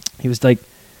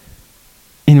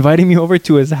inviting me over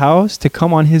to his house to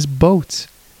come on his boat.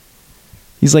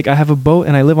 He's like, I have a boat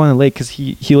and I live on a lake, because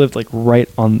he lived like right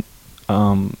on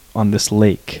this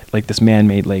lake, like this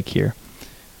man-made lake here.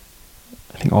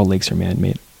 I think all lakes are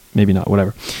man-made. Maybe not,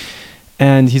 whatever.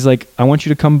 And he's like, I want you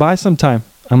to come by sometime.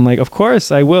 I'm like, of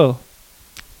course I will.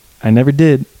 I never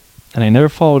did. And I never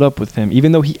followed up with him,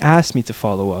 even though he asked me to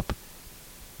follow up.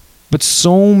 But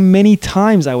so many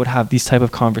times I would have these type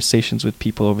of conversations with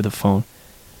people over the phone,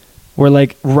 where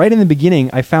like right in the beginning,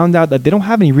 I found out that they don't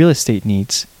have any real estate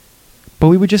needs, but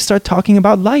we would just start talking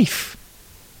about life.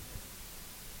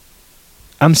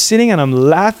 I'm sitting and I'm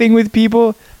laughing with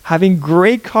people, having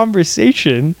great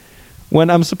conversation,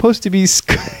 when I'm supposed to be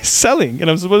selling and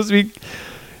I'm supposed to be,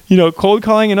 cold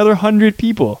calling another 100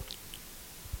 people.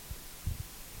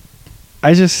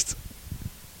 I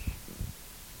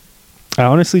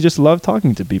honestly just love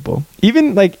talking to people.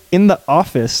 Even like in the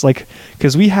office, like,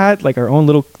 because we had like our own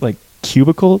little like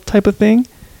cubicle type of thing.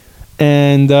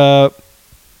 And I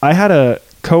had a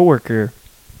coworker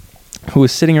who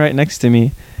was sitting right next to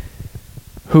me,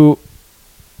 who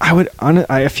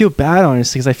I feel bad,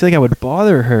 honestly, because I feel like I would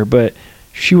bother her, but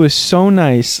she was so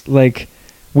nice. Like,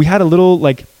 we had a little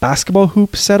like basketball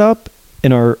hoop set up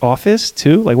in our office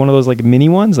too, like one of those like mini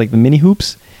ones, like the mini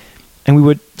hoops, and we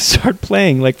would start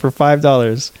playing like for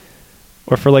 $5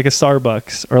 or for like a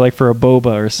Starbucks or like for a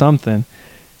boba or something.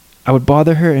 I would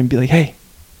bother her and be like, hey,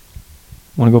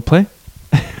 want to go play?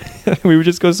 We would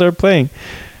just go start playing.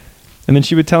 And then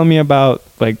she would tell me about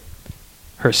like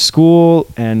her school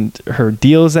and her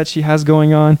deals that she has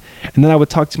going on. And then I would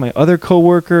talk to my other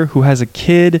coworker who has a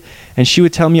kid, and she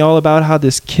would tell me all about how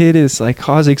this kid is like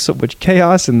causing so much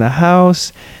chaos in the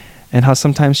house, and how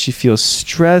sometimes she feels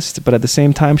stressed, but at the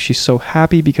same time she's so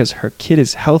happy because her kid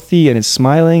is healthy and is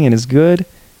smiling and is good.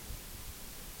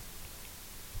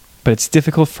 But it's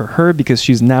difficult for her because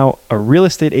she's now a real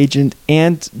estate agent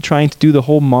and trying to do the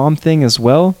whole mom thing as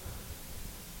well.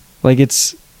 Like,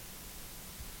 it's...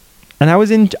 And I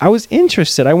was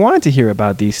interested. I wanted to hear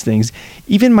about these things.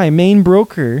 Even my main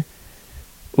broker,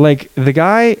 like the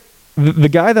guy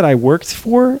that I worked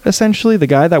for, essentially, the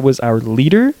guy that was our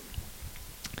leader,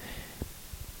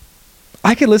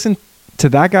 I could listen to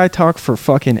that guy talk for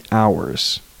fucking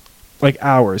hours. Like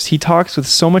hours. He talks with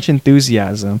so much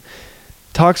enthusiasm,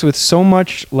 talks with so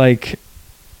much like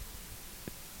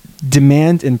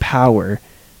demand and power,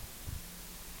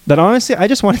 that honestly, I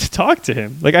just wanted to talk to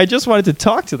him. Like, I just wanted to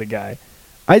talk to the guy.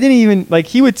 I didn't even like,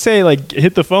 he would say like,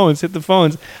 hit the phones.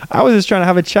 I was just trying to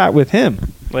have a chat with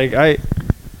him. Like I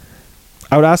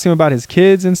would ask him about his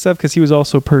kids and stuff, because he was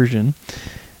also Persian.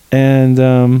 And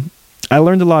I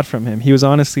learned a lot from him. He was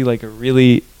honestly like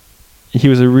he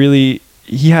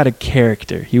had a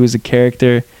character. He was a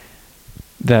character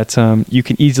that you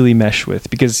can easily mesh with,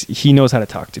 because he knows how to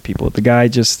talk to people. The guy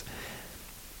just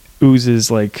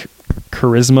oozes like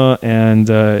charisma and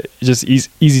just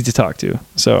easy to talk to.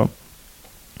 So,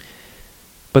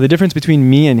 but the difference between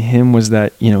me and him was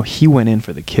that, you know, he went in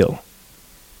for the kill.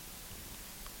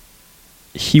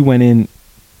 He went in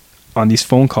on these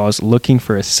phone calls looking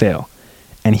for a sale,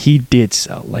 and he did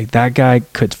sell. Like, that guy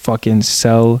could fucking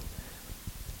sell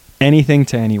anything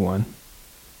to anyone,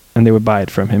 and they would buy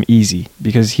it from him easy,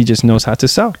 because he just knows how to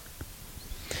sell.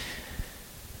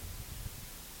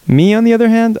 Me, on the other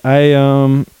hand, I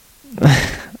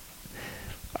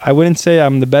wouldn't say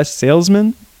I'm the best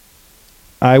salesman.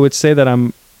 I would say that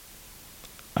I'm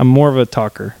more of a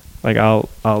talker. Like, I'll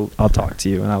talk to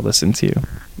you and I'll listen to you.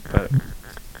 But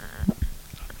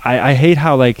I hate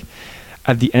how, like,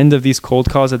 at the end of these cold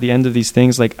calls, at the end of these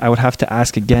things, like, I would have to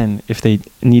ask again if they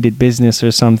needed business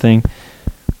or something.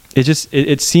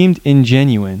 It seemed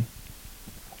ingenuine.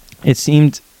 It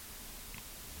seemed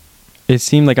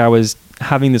like I was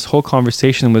having this whole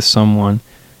conversation with someone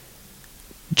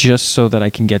just so that I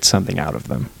can get something out of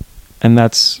them. And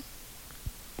that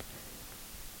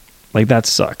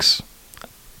sucks.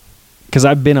 Because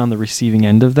I've been on the receiving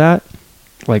end of that.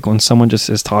 Like, when someone just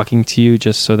is talking to you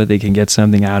just so that they can get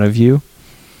something out of you.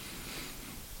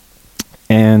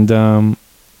 And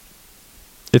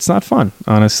it's not fun,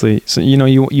 honestly. So, you know,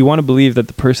 you want to believe that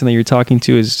the person that you're talking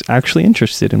to is actually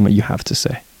interested in what you have to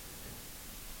say.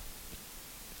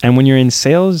 And when you're in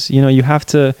sales, you know, you have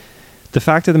to... The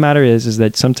fact of the matter is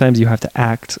that sometimes you have to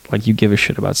act like you give a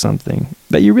shit about something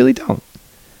that you really don't.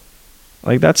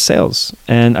 Like, that's sales.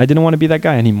 And I didn't want to be that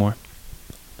guy anymore.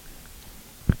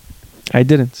 I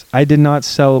didn't. I did not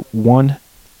sell one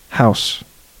house.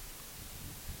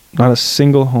 Not a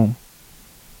single home.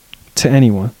 To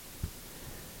anyone.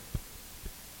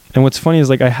 And what's funny is,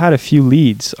 like, I had a few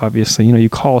leads, obviously. You know, you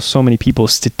call so many people,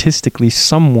 statistically,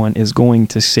 someone is going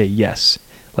to say yes.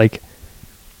 Like,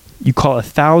 you call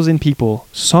 1,000 people,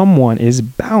 someone is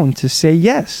bound to say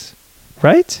yes,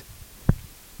 right?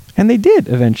 And they did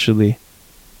eventually.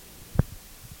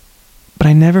 But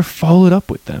I never followed up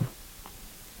with them.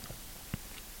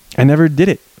 I never did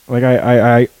it. Like,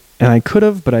 I could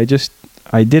have, but I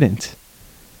didn't.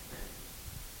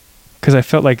 Because I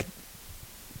felt like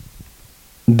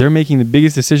they're making the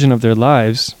biggest decision of their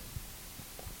lives.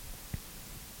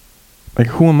 Like,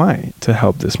 who am I to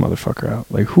help this motherfucker out?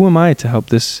 Like, who am I to help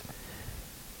this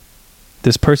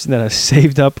person that has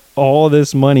saved up all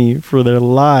this money for their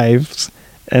lives,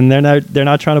 and they're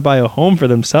not trying to buy a home for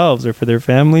themselves or for their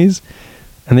families,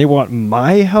 and they want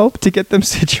my help to get them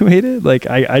situated? Like,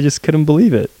 I just couldn't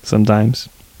believe it sometimes.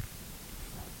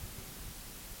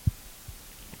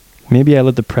 Maybe I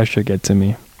let the pressure get to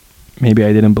me. Maybe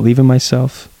I didn't believe in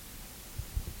myself.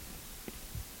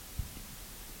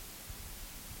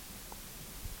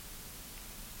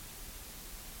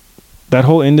 That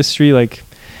whole industry, like,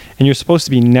 and you're supposed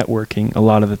to be networking a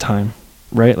lot of the time,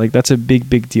 right? Like, that's a big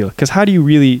deal. Because how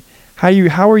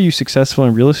are you successful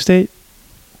in real estate?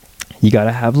 You got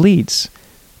to have leads.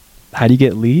 How do you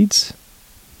get leads?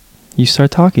 You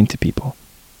start talking to people.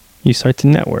 You start to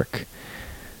network.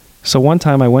 So one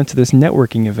time I went to this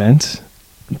networking event.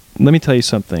 Let me tell you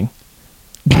something.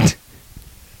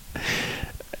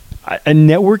 A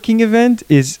networking event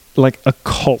is like a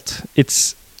cult.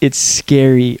 It's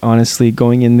scary, honestly,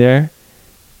 going in there.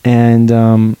 And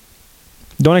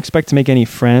don't expect to make any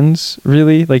friends,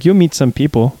 really. Like, you'll meet some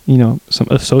people, you know, some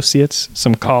associates,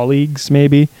 some colleagues,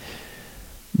 maybe.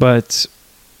 But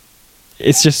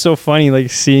it's just so funny,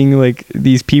 like, seeing, like,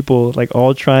 these people, like,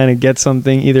 all trying to get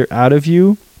something either out of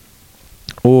you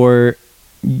or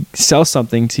sell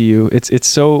something to you. It's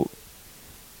so...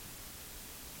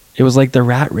 It was like the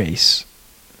rat race.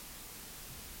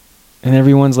 And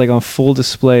everyone's, like, on full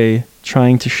display,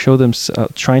 trying to show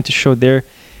their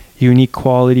unique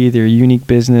quality, their unique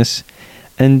business.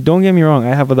 And don't get me wrong,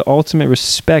 I have the ultimate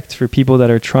respect for people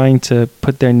that are trying to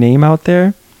put their name out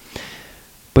there.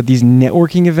 But these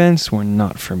networking events were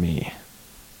not for me.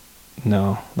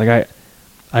 No. Like,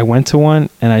 I went to one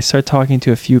and I started talking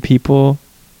to a few people.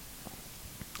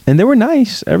 And they were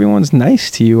nice. Everyone's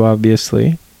nice to you,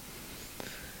 obviously.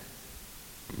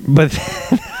 But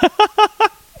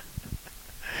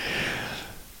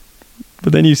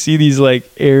but then you see these, like,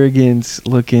 arrogant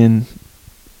looking,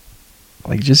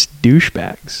 like, just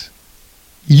douchebags.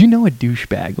 You know a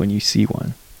douchebag when you see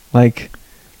one. Like,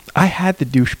 I had the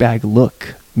douchebag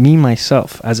look, me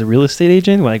myself, as a real estate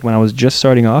agent, like when I was just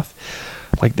starting off,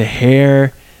 like the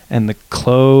hair and the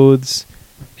clothes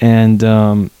and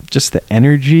just the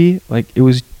energy, like it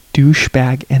was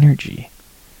douchebag energy.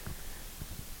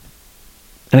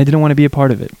 And I didn't want to be a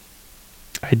part of it.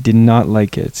 I did not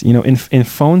like it. You know, in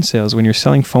phone sales, when you're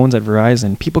selling phones at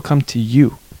Verizon, people come to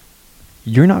you.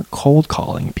 You're not cold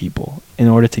calling people in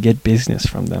order to get business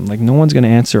from them. Like, no one's going to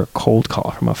answer a cold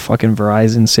call from a fucking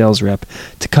Verizon sales rep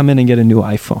to come in and get a new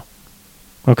iPhone.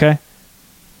 Okay?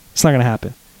 It's not going to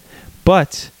happen.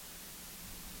 But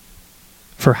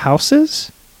for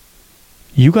houses,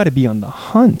 you got to be on the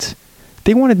hunt.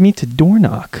 They wanted me to door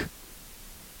knock.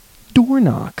 Door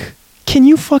knock. Can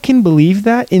you fucking believe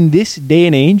that in this day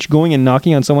and age, going and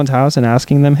knocking on someone's house and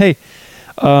asking them, hey,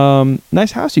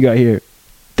 nice house you got here.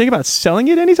 Think about selling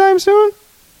it anytime soon?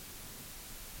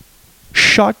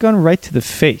 Shotgun right to the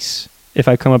face if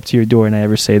I come up to your door and I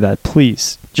ever say that.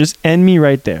 Please, just end me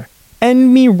right there.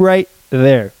 End me right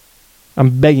there.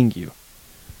 I'm begging you.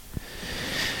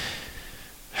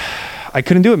 I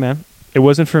couldn't do it, man. It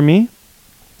wasn't for me.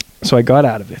 So I got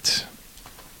out of it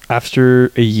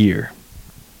after a year.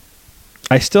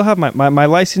 I still have my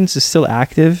license is still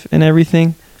active and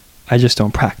everything. I just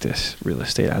don't practice real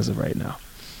estate as of right now.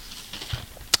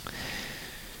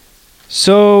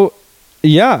 So,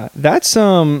 yeah, that's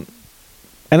and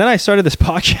then I started this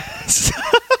podcast.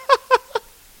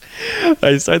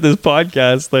 I started this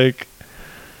podcast like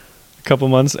a couple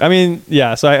months. I mean,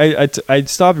 yeah, so I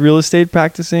stopped real estate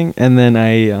practicing and then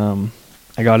I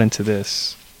got into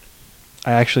this.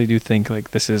 I actually do think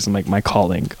like this is like my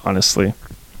calling, honestly.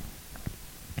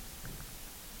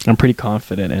 I'm pretty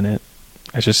confident in it.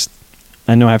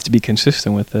 I know I have to be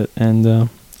consistent with it, and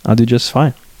I'll do just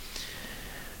fine.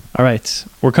 All right,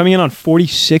 we're coming in on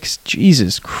 46.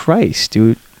 Jesus Christ,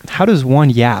 dude. How does one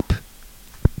yap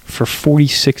for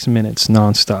 46 minutes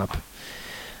nonstop?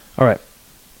 All right,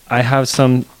 I have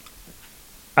 6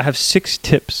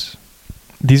 tips.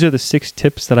 These are the 6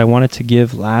 tips that I wanted to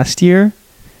give last year,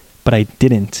 but I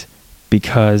didn't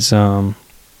because I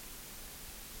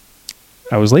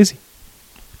was lazy.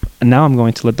 And now I'm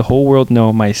going to let the whole world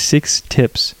know my 6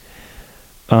 tips.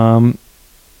 Because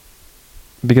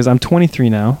I'm 23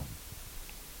 now.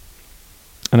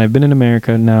 And I've been in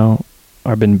America now,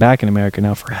 or been back in America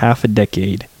now for half a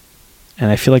decade.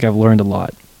 And I feel like I've learned a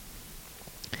lot.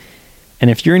 And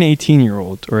if you're an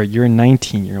 18-year-old, or you're a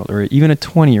 19-year-old, or even a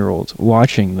 20-year-old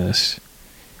watching this,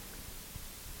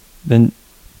 then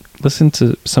listen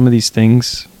to some of these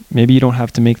things. Maybe you don't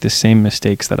have to make the same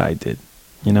mistakes that I did,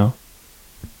 you know?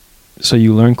 So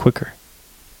you learn quicker,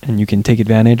 and you can take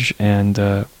advantage and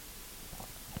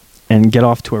get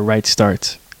off to a right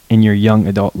start in your young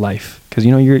adult life. Because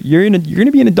you know you're going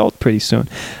to be an adult pretty soon.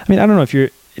 I mean, I don't know if you're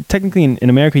technically in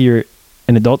America you're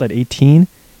an adult at 18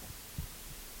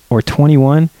 or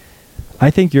 21. I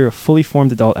think you're a fully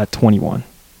formed adult at 21.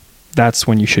 That's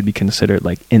when you should be considered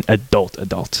like an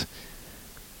adult.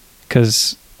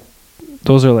 Because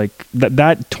those are like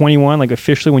that 21, like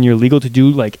officially when you're legal to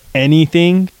do like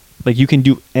anything. Like you can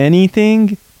do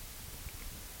anything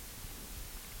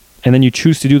and then you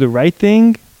choose to do the right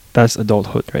thing. That's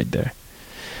adulthood right there.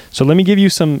 So let me give you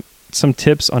some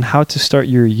tips on how to start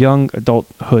your young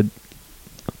adulthood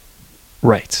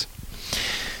right.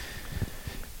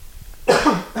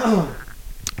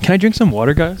 Can I drink some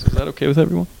water, guys? Is that okay with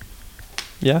everyone?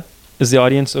 Yeah? Is the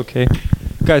audience okay?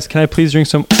 Guys, can I please drink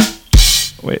some...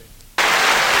 Wait.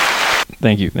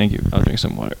 Thank you. I'll drink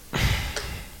some water.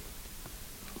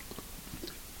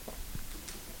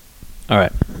 All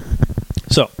right.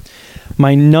 So,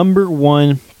 my number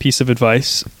one piece of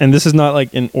advice, and this is not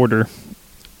like in order,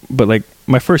 but like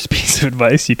my first piece of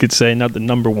advice, you could say, not the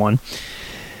number one,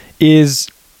 is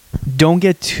don't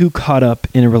get too caught up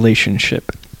in a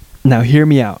relationship. Now, hear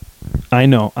me out. I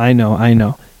know.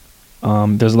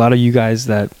 There's a lot of you guys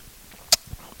that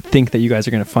think that you guys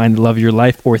are going to find the love of your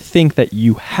life or think that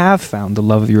you have found the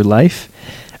love of your life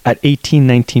at 18,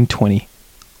 19, 20.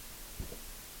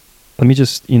 Let me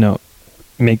just,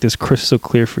 make this crystal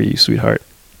clear for you, sweetheart.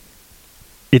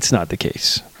 It's not the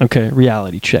case. Okay,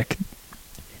 reality check.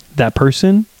 That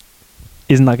person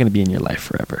is not going to be in your life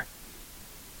forever.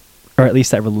 Or at least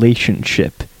that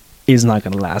relationship is not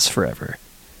going to last forever.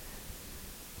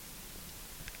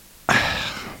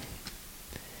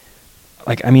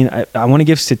 Like, I mean, I want to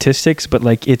give statistics, but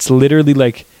like, it's literally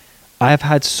like, I've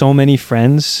had so many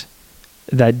friends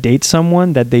that date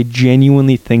someone that they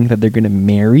genuinely think that they're going to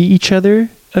marry each other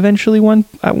eventually one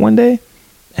day,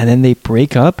 and then they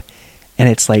break up, and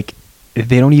it's like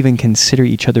they don't even consider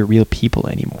each other real people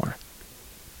anymore.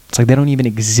 It's like they don't even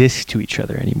exist to each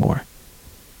other anymore.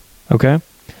 Okay?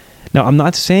 Now, I'm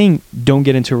not saying don't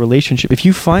get into a relationship. If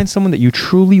you find someone that you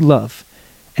truly love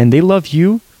and they love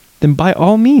you, then by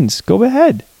all means, go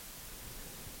ahead.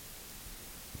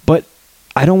 But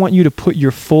I don't want you to put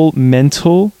your full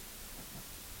mental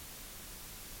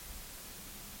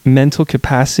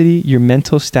capacity, your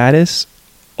mental status,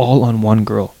 all on one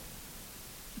girl.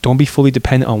 Don't be fully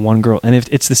dependent on one girl. And if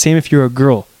it's the same if you're a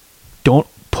girl, don't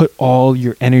put all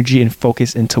your energy and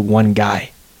focus into one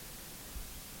guy.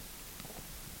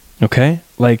 Okay?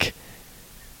 Like,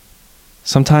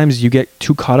 sometimes you get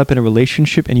too caught up in a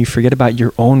relationship and you forget about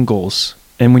your own goals.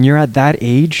 And when you're at that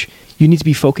age, you need to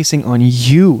be focusing on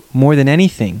you more than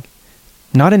anything,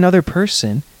 not another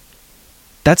person.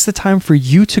 That's the time for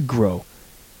you to grow.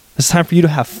 It's time for you to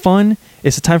have fun.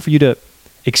 It's the time for you to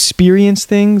experience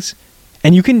things.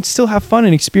 And you can still have fun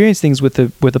and experience things with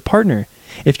a partner.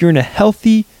 If you're in a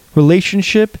healthy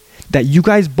relationship that you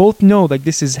guys both know like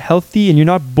this is healthy and you're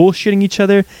not bullshitting each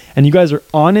other and you guys are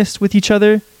honest with each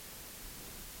other,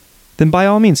 then by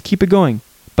all means, keep it going.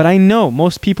 But I know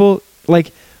most people,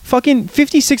 like fucking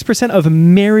 56% of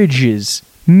marriages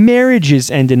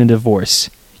end in a divorce.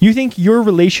 You think your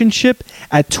relationship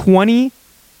at 20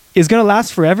 is going to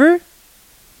last forever?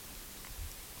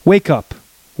 Wake up.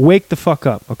 Wake the fuck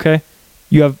up, okay?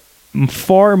 You have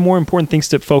far more important things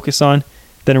to focus on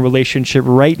than a relationship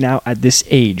right now at this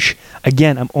age.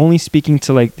 Again, I'm only speaking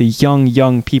to like the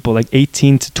young people, like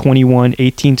 18 to 21,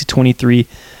 18 to 23.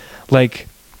 Like,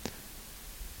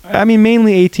 I mean,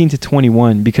 mainly 18 to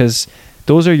 21 because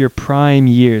those are your prime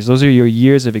years. Those are your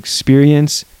years of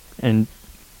experience and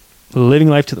living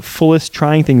life to the fullest,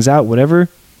 trying things out, whatever.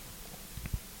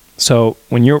 So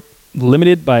when you're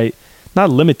limited by,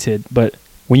 not limited, but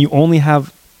when you only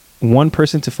have one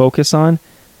person to focus on,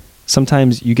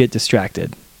 sometimes you get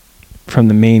distracted from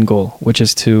the main goal, which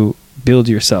is to build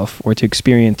yourself or to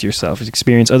experience yourself, or to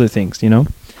experience other things, you know?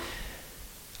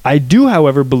 I do,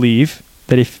 however, believe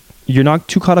that if you're not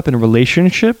too caught up in a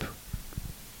relationship,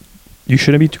 you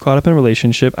shouldn't be too caught up in a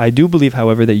relationship. I do believe,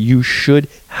 however, that you should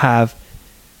have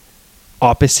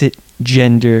opposite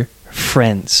gender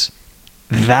friends.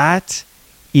 That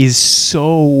is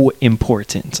so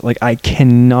important. Like, I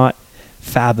cannot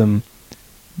fathom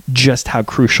just how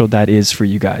crucial that is for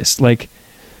you guys. Like,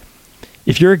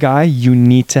 if you're a guy, you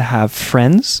need to have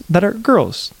friends that are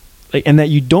girls, like, and that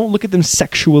you don't look at them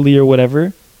sexually or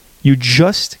whatever. You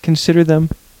just consider them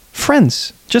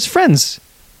friends, just friends.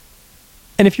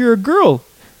 And if you're a girl,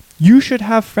 you should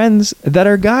have friends that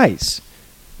are guys.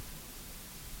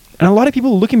 And a lot of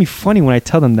people look at me funny when I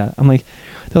tell them that. I'm like,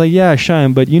 they're like, yeah,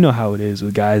 Shine, but you know how it is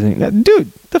with guys. And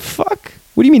dude, the fuck?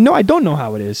 What do you mean? No, I don't know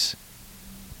how it is.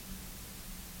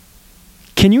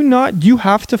 Can you not? Do you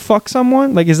have to fuck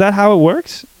someone? Like, is that how it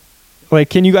works?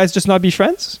 Like, can you guys just not be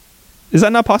friends? Is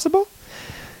that not possible?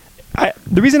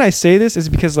 The reason I say this is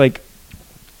because, like,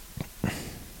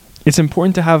 it's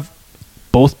important to have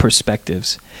both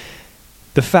perspectives.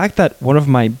 The fact that one of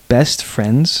my best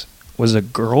friends was a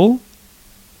girl,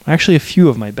 actually a few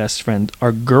of my best friends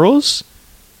are girls,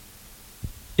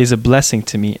 is a blessing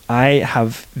to me. I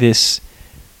have this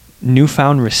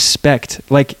newfound respect.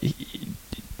 Like,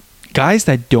 guys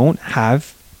that don't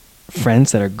have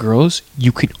friends that are girls,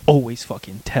 you can always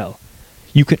fucking tell.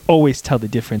 You can always tell the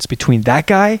difference between that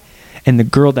guy and the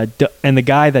girl and the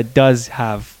guy that does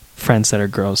have friends that are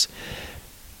girls.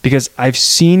 Because I've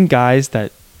seen guys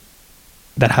that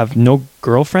have no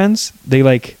girlfriends, they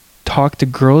like talk to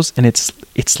girls and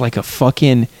it's like a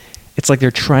fucking, it's like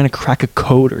they're trying to crack a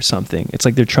code or something. It's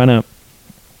like they don't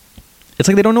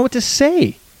know what to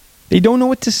say. They don't know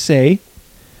what to say.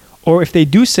 Or if they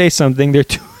do say something, they're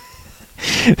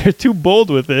too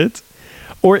bold with it.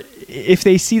 Or if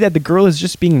they see that the girl is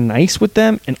just being nice with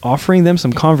them and offering them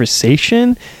some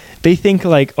conversation, they think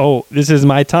like, oh, this is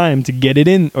my time to get it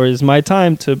in, or it's my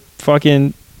time to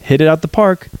fucking hit it out the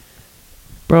park.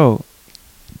 Bro,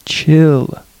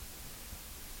 chill.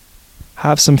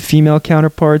 Have some female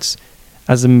counterparts.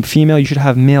 As a female, you should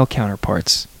have male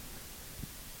counterparts.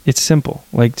 It's simple.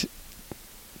 Like,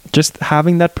 just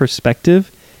having that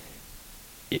perspective,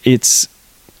 it's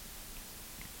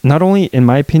not only, in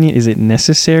my opinion, is it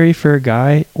necessary for a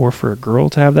guy or for a girl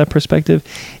to have that perspective,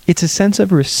 it's a sense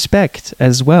of respect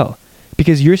as well.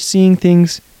 Because you're seeing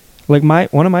things like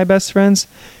one of my best friends,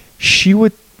 she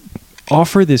would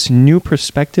offer this new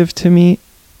perspective to me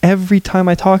every time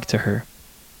I talked to her.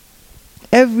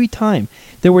 Every time.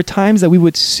 There were times that we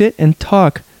would sit and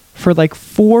talk for like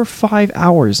 4 or 5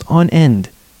 hours on end.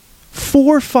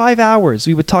 4 or 5 hours.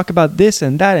 We would talk about this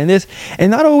and that and this. And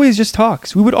not always just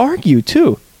talks. We would argue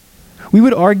too. We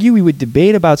would argue, we would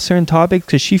debate about certain topics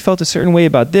because she felt a certain way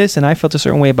about this and I felt a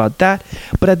certain way about that.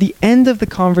 But at the end of the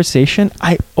conversation,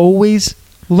 I always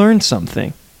learned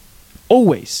something.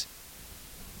 Always.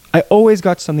 I always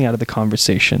got something out of the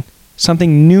conversation.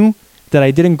 Something new that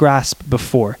I didn't grasp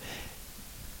before.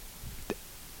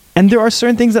 And there are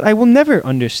certain things that I will never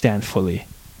understand fully.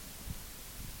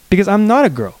 Because I'm not a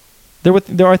girl.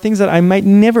 There are things that I might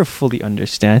never fully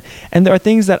understand. And there are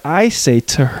things that I say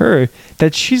to her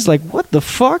that she's like, what the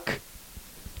fuck?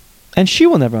 And she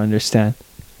will never understand.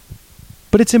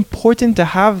 But it's important to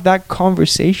have that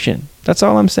conversation. That's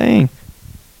all I'm saying.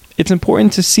 It's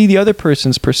important to see the other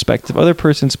person's perspective, other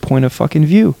person's point of fucking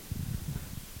view.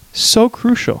 So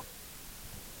crucial.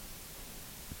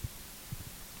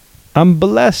 I'm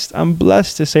blessed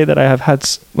to say that I have had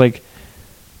like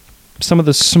some of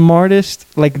the smartest,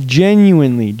 like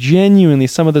genuinely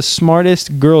some of the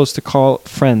smartest girls to call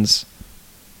friends.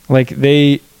 Like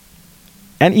and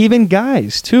even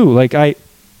guys too. Like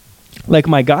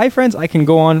my guy friends, I can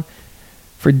go on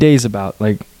for days about.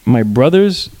 Like my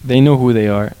brothers, they know who they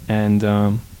are, and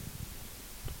I'm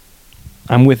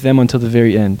with them until the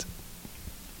very end.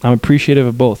 I'm appreciative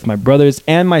of both my brothers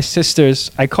and my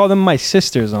sisters. I call them my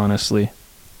sisters, honestly.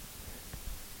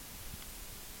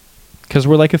 Because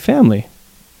we're like a family.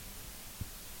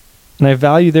 And I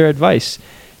value their advice.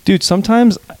 Dude,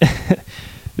 sometimes,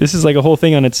 this is like a whole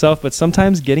thing on itself, but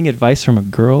sometimes getting advice from a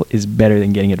girl is better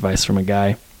than getting advice from a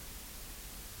guy.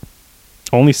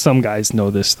 Only some guys know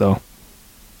this, though.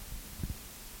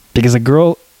 Because a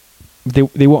girl,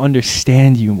 they will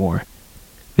understand you more.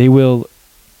 They will...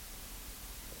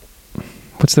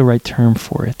 What's the right term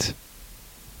for it?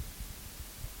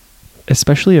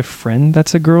 Especially a friend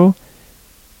that's a girl,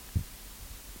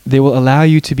 they will allow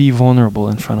you to be vulnerable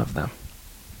in front of them.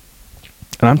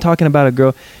 And I'm talking about a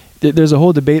girl. There's a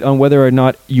whole debate on whether or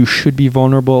not you should be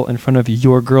vulnerable in front of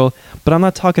your girl, but I'm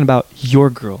not talking about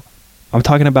your girl. I'm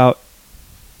talking about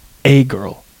a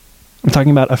girl. I'm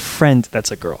talking about a friend that's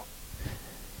a girl.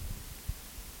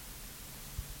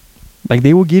 Like,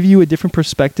 they will give you a different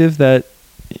perspective that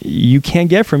you can't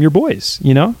get from your boys,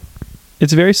 you know?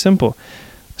 It's very simple.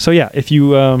 So yeah, if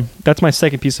you, that's my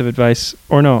second piece of advice.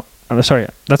 Or no, I'm sorry,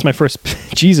 that's my first.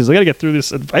 Jesus, I gotta get through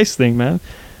this advice thing, man.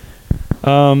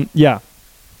 Yeah.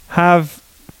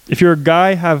 If you're a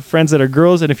guy, have friends that are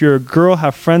girls. And if you're a girl,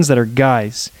 have friends that are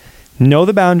guys. Know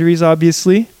the boundaries,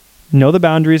 obviously. Know the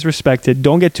boundaries, respect it.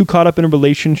 Don't get too caught up in a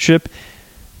relationship.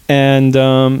 And,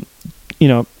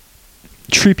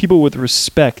 treat people with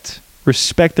respect.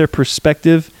 Respect their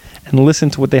perspective and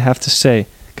listen to what they have to say,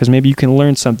 because maybe you can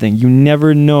learn something. You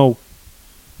never know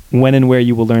when and where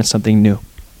you will learn something new.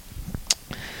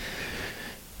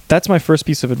 That's my first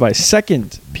piece of advice.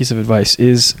 Second piece of advice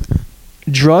is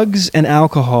drugs and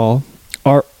alcohol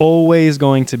are always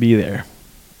going to be there.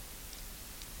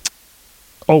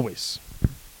 Always.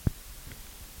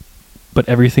 But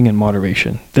everything in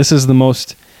moderation. This is the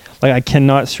most, like, I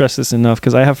cannot stress this enough,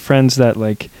 because I have friends that,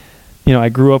 like, I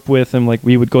grew up with, and like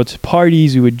we would go to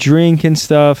parties, we would drink and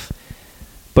stuff,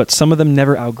 but some of them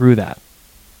never outgrew that.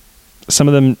 Some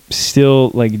of them still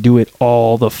like do it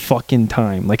all the fucking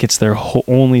time, like it's their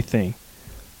only thing.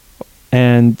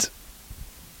 And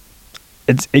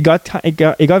it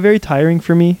got very tiring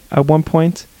for me at one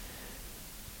point.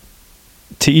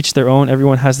 To each their own,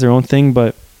 everyone has their own thing,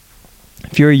 but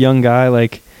if you're a young guy,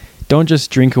 like, don't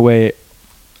just drink away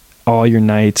all your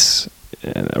nights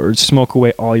or smoke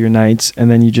away all your nights and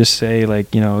then you just say,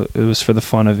 like, it was for the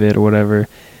fun of it or whatever.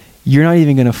 You're not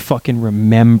even gonna fucking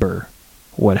remember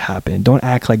what happened. Don't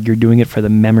act like you're doing it for the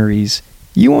memories.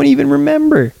 You won't even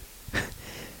remember.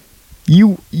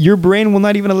 Your brain will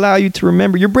not even allow you to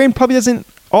remember. Your brain probably doesn't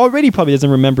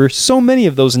remember so many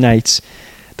of those nights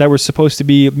that were supposed to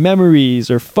be memories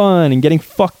or fun and getting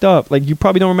fucked up. Like, you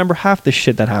probably don't remember half the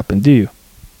shit that happened, do you?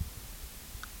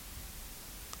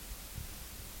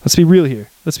 Let's be real here.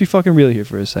 Let's be fucking real here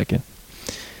for a second.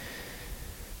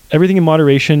 Everything in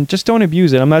moderation. Just don't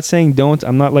abuse it. I'm not saying don't.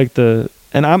 I'm not like the...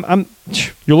 And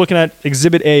you're looking at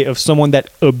Exhibit A of someone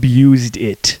that abused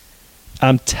it.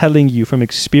 I'm telling you from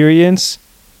experience,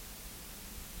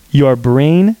 your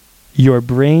brain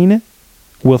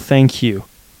will thank you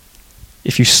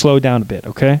if you slow down a bit,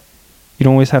 okay? You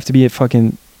don't always have to be a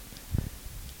fucking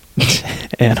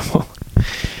animal.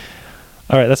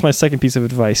 All right, that's my second piece of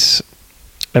advice.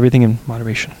 Everything in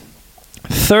moderation.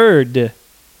 Third,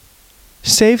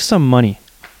 save some money.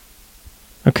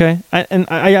 Okay?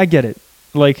 I get it.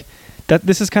 Like, that.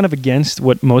 This is kind of against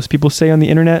what most people say on the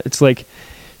internet. It's like,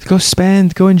 go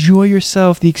spend, go enjoy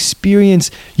yourself, the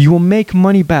experience. You will make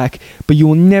money back, but you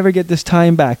will never get this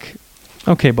time back.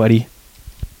 Okay, buddy.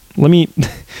 let me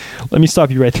let me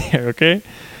stop you right there, okay?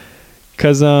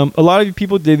 Because a lot of you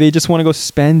people, they just want to go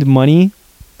spend money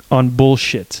on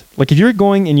bullshit. Like if you're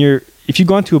going and if you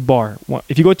go into a bar,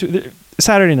 if you go to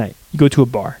Saturday night, you go to a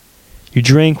bar, you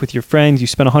drink with your friends, you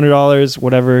spend $100,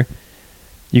 whatever.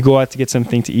 You go out to get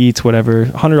something to eat, whatever.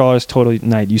 $100 total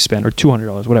night you spend, or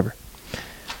 $200, whatever.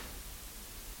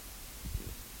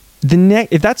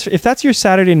 If that's your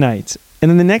Saturday night, and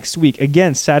then the next week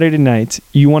again Saturday night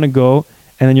you want to go,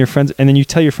 and then you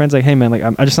tell your friends like, hey man, like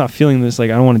I'm just not feeling this, like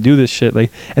I don't want to do this shit,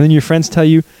 like, and then your friends tell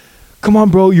you, come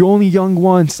on bro, you're only young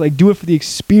once, like do it for the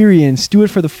experience, do it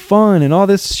for the fun and all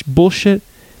this bullshit.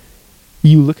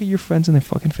 You look at your friends in their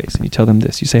fucking face and you tell them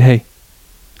this. You say, hey,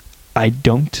 I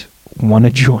don't want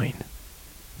to join.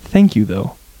 Thank you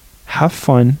though. Have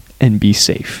fun and be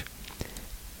safe.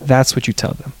 That's what you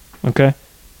tell them, okay?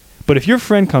 But if your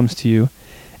friend comes to you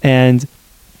and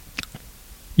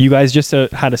you guys just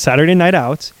had a Saturday night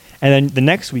out, and then the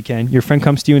next weekend your friend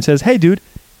comes to you and says, hey dude,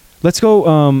 let's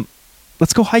go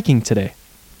hiking today,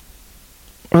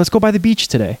 or let's go by the beach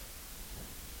today,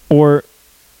 or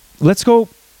let's go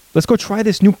try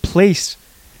this new place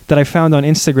that I found on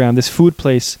Instagram, this food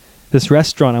place, this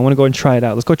restaurant, I want to go and try it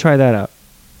out, let's go try that out.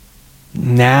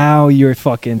 Now you're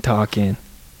fucking talking.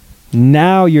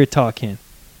 Now you're talking.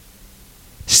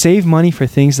 Save money for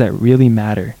things that really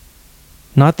matter,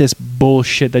 not this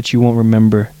bullshit that you won't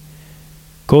remember.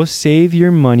 Go save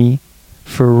your money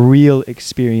for real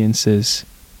experiences.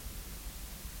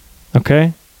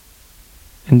 Okay?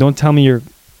 And don't tell me your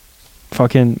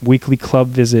fucking weekly club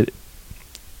visit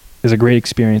is a great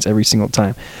experience every single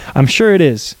time. I'm sure it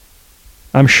is.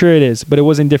 But it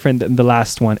wasn't different than the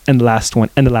last one, and the last one,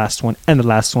 and the last one, and the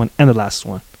last one, and the last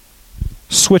one.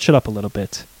 Switch it up a little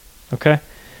bit. Okay?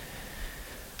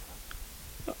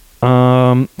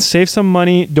 Save some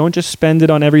money. Don't just spend it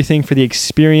on everything for the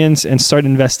experience, and start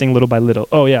investing little by little.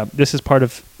 Oh yeah, this is part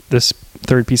of this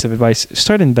third piece of advice.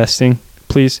 Start investing,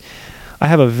 please. I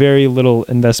have a very little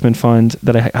investment fund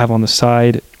that I have on the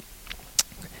side.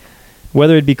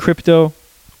 Whether it be crypto,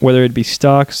 whether it be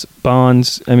stocks,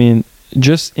 bonds, I mean,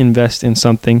 just invest in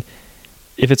something.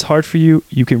 If it's hard for you,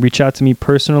 you can reach out to me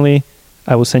personally.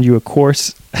 I will send you a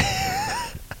course.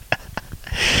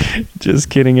 Just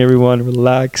kidding, everyone.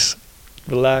 Relax.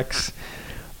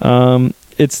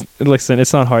 It's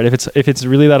not hard. If it's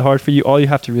really that hard for you, all you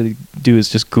have to really do is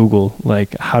just Google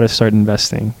like how to start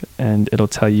investing, and it'll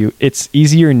tell you. It's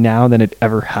easier now than it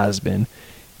ever has been.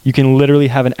 You can literally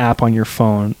have an app on your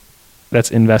phone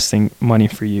that's investing money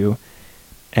for you,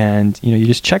 and you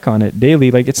just check on it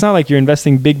daily. Like it's not like you're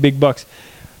investing big bucks,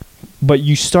 but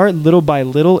you start little by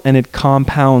little and it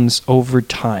compounds over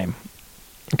time.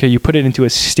 Okay, you put it into a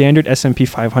standard S&P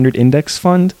 500 index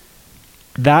fund,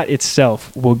 that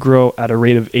itself will grow at a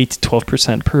rate of 8 to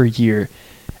 12% per year,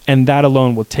 and that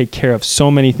alone will take care of so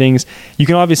many things. You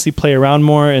can obviously play around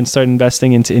more and start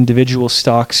investing into individual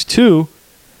stocks too,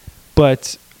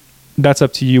 but that's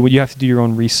up to you. You have to do your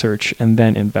own research and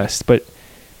then invest. But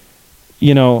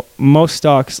most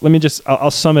stocks,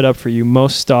 I'll sum it up for you.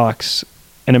 Most stocks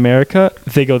in America,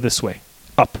 they go this way,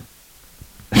 up.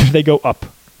 They go up.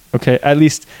 Okay, at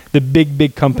least the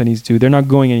big companies do. They're not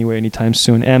going anywhere anytime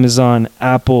soon. Amazon,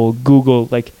 Apple, Google,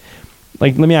 like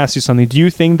let me ask you something. Do you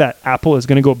think that Apple is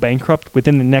going to go bankrupt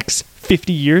within the next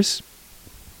 50 years?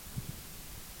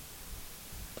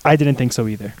 I didn't think so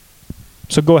either.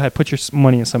 So go ahead, put your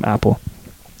money in some Apple.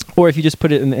 Or if you just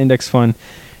put it in the index fund,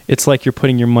 it's like you're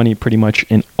putting your money pretty much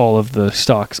in all of the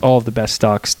stocks, all of the best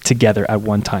stocks together at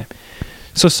one time.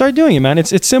 So start doing it, man.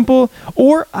 It's simple.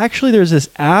 Or actually there's this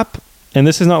app, and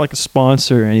this is not like a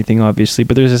sponsor or anything, obviously,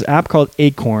 but there's this app called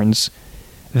Acorns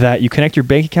that you connect your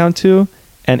bank account to,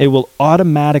 and it will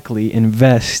automatically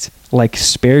invest like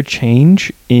spare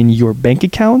change in your bank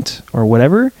account or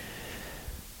whatever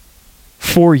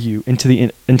for you into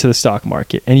the stock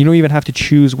market. And you don't even have to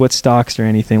choose what stocks or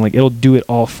anything. Like it'll do it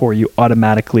all for you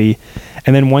automatically.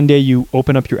 And then one day you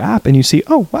open up your app and you see,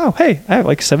 oh wow, hey, I have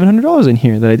like $700 in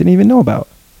here that I didn't even know about,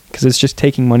 because it's just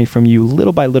taking money from you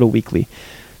little by little weekly.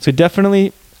 So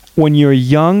definitely, when you're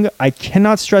young, I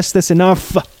cannot stress this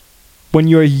enough. When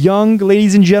you're young,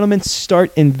 ladies and gentlemen,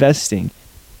 start investing.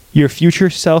 Your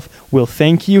future self will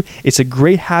thank you. It's a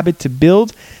great habit to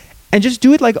build, and just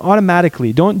do it like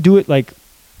automatically. Don't do it like,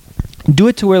 do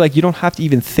it to where like you don't have to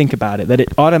even think about it, that it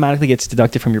automatically gets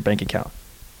deducted from your bank account.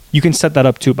 You can set that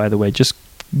up too, by the way. Just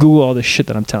Google all the shit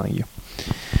that I'm telling you.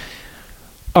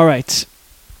 All right.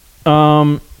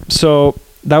 So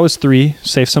that was 3,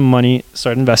 save some money,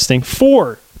 start investing.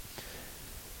 4,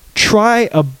 try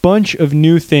a bunch of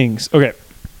new things. Okay,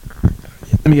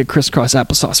 let me get crisscross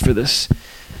applesauce for this.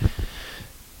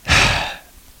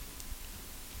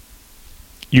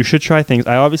 you should try things.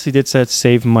 I obviously did say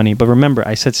save money, but remember,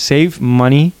 I said save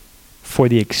money for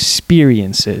the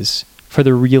experiences, for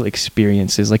the real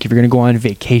experiences. Like if you're going to go on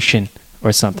vacation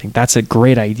or something, that's a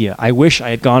great idea. I wish I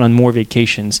had gone on more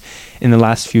vacations in the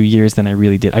last few years than I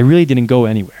really did. I really didn't go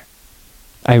anywhere.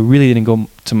 I really didn't go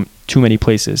to too many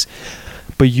places.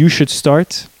 But you should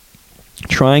start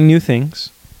trying new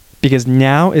things, because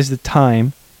now is the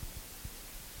time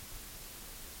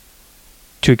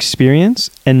to experience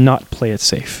and not play it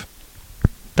safe.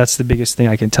 That's the biggest thing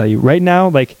I can tell you. Right now,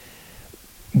 like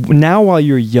now while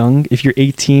you're young, if you're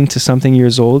 18 to something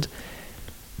years old,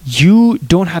 you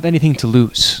don't have anything to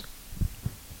lose.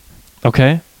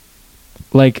 Okay?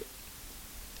 Like,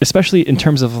 especially in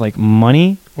terms of like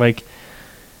money, like,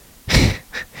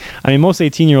 I mean, most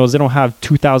 18-year-olds, they don't have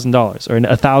 $2,000 or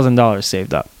 $1,000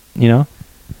 saved up, you know?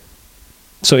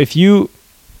 So if you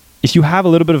have a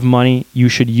little bit of money, you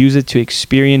should use it to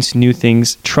experience new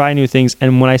things, try new things.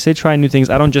 And when I say try new things,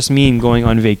 I don't just mean going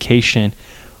on vacation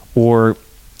or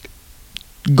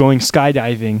going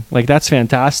skydiving. Like, that's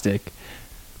fantastic.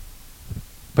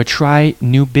 But try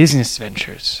new business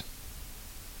ventures.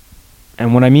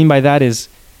 And what I mean by that is,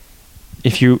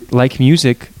 if you like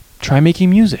music, try making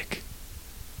music.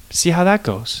 See how that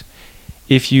goes.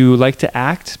 If you like to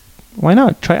act, why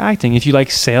not? Try acting. If you like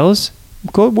sales,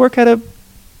 go work at a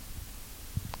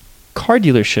car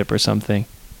dealership or something.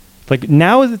 Like,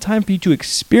 now is the time for you to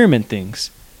experiment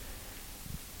things.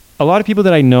 A lot of people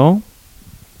that I know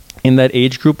in that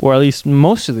age group, or at least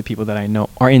most of the people that I know,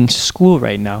 are in school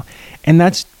right now. And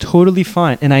that's totally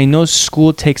fine. And I know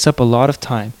school takes up a lot of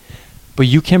time. But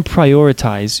you can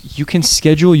prioritize. You can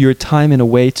schedule your time in a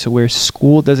way to where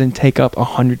school doesn't take up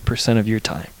 100% of your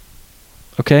time.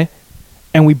 Okay?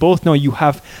 And we both know you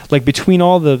have, like, between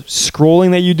all the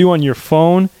scrolling that you do on your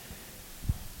phone,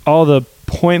 all the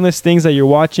pointless things that you're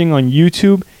watching on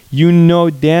YouTube, you know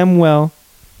damn well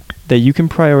that you can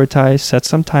prioritize, set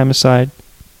some time aside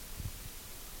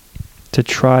to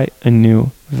try a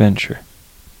new venture.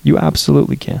 You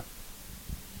absolutely can.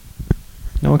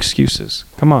 No excuses.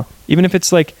 Come on. Even if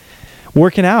it's like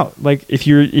working out. Like if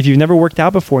you've never worked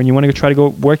out before and you want to try to go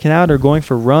working out or going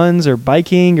for runs or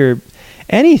biking or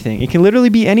anything. It can literally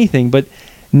be anything. But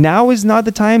now is not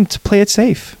the time to play it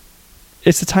safe.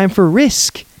 It's the time for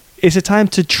risk. It's a time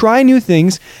to try new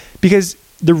things, because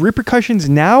the repercussions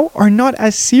now are not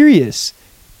as serious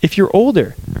if you're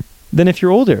older than if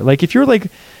you're older. Like if you're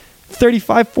like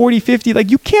 35, 40, 50, like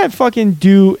you can't fucking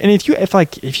do, and if you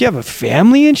have a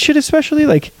family and shit, especially,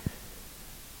 like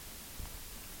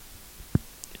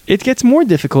it gets more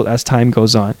difficult as time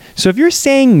goes on. So if you're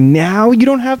saying now you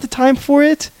don't have the time for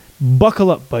it,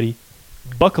 buckle up, buddy.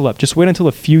 Buckle up. Just wait until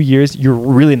a few years. You're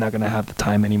really not going to have the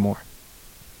time anymore.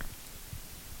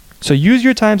 So use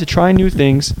your time to try new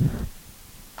things,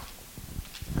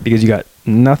 because you got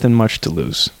nothing much to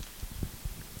lose.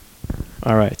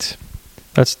 All right.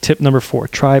 That's tip number 4.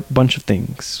 Try a bunch of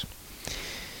things.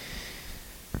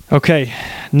 Okay.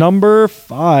 Number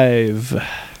 5.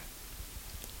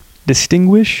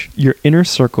 Distinguish your inner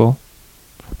circle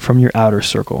from your outer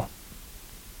circle.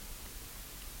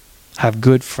 Have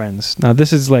good friends. Now,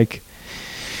 this is like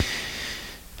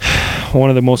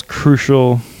one of the most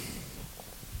crucial.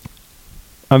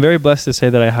 I'm very blessed to say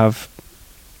that I have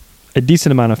a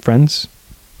decent amount of friends.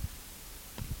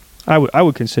 I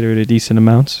would consider it a decent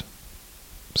amount.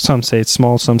 Some say it's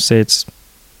small, some say it's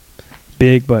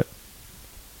big, but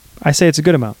I say it's a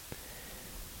good amount.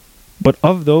 But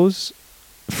of those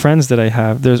friends that I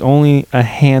have, there's only a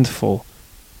handful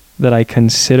that I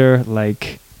consider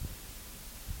like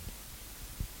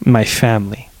my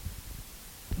family.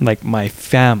 Like my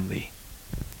family.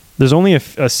 There's only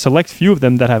a select few of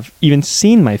them that have even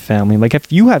seen my family. Like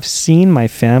if you have seen my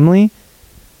family,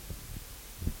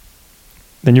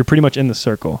 then you're pretty much in the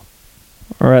circle.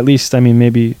 Or at least, I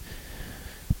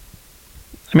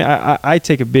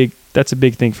take that's a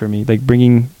big thing for me. Like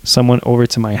bringing someone over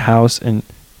to my house and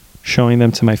showing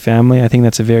them to my family, I think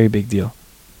that's a very big deal.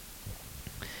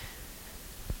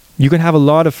 You can have a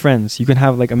lot of friends. You can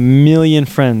have like 1 million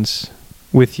friends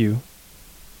with you.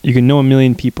 You can know 1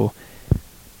 million people.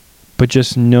 But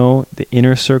just know the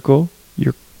inner circle,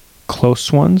 your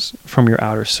close ones, from your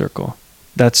outer circle.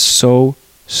 That's so,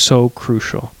 so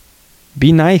crucial.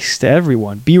 Be nice to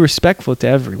everyone. Be respectful to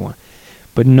everyone.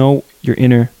 But know your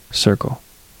inner circle.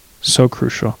 So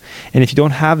crucial. And if you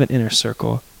don't have an inner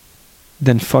circle,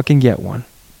 then fucking get one.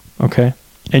 Okay?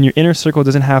 And your inner circle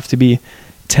doesn't have to be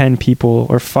 10 people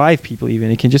or 5 people even.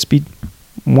 It can just be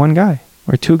 1 guy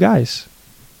or 2 guys.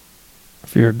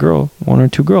 If you're a girl, 1 or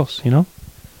 2 girls, you know?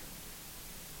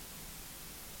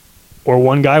 or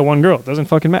one guy, one girl. It doesn't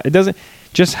fucking matter. It doesn't.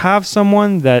 Just have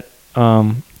someone that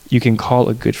you can call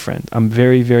a good friend. I'm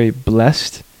very, very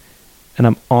blessed, and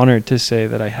I'm honored to say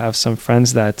that I have some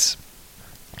friends that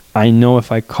I know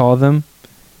if I call them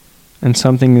and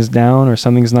something is down or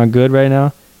something's not good right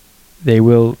now, they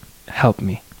will help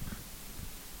me.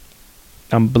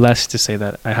 I'm blessed to say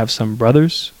that. I have some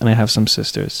brothers and I have some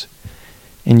sisters,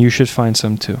 and you should find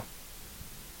some too.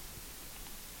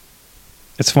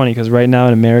 It's funny because right now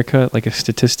in America, like a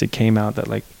statistic came out that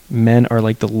like men are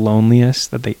like the loneliest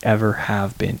that they ever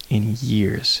have been in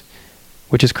years,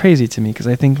 which is crazy to me because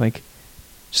I think like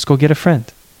just go get a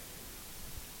friend.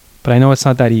 But I know it's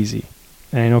not that easy,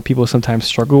 and I know people sometimes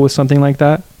struggle with something like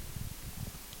that.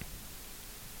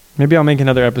 Maybe I'll make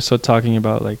another episode talking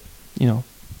about like, you know,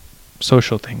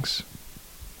 social things,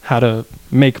 how to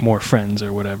make more friends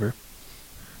or whatever.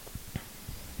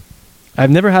 I've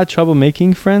never had trouble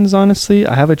making friends, honestly.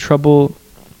 I have a trouble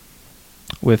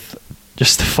with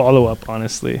just the follow-up,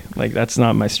 honestly. Like, that's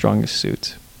not my strongest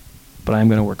suit. But I'm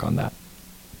going to work on that.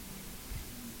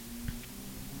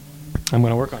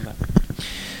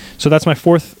 So that's my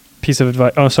fourth piece of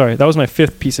advice. Oh, sorry. That was my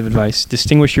fifth piece of advice.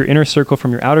 Distinguish your inner circle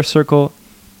from your outer circle.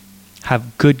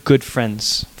 Have good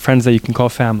friends. Friends that you can call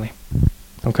family.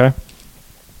 Okay?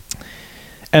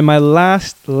 And my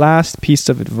last piece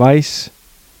of advice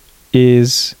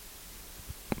is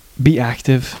be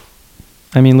active.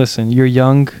 I mean, listen, you're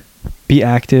young, be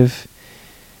active.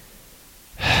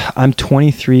 I'm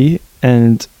 23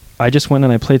 and I just went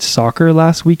and I played soccer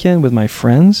last weekend with my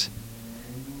friends,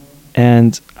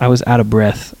 and I was out of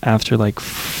breath after like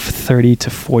 30 to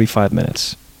 45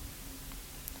 minutes.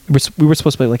 We were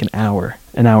supposed to play like an hour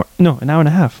and a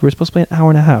half. We were supposed to play an hour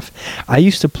and a half. I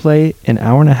used to play an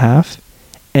hour and a half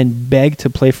and beg to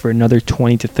play for another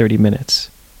 20 to 30 minutes.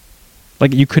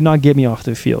 Like, you could not get me off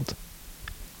the field.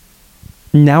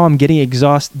 Now I'm getting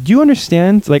exhausted. Do you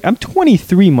understand? Like, I'm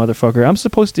 23, motherfucker. I'm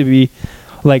supposed to be,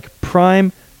 like,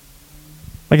 prime.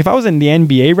 Like, if I was in the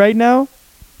NBA right now,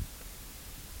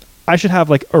 I should have,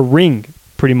 like, a ring,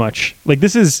 pretty much. Like,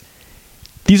 these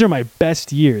are my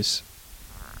best years.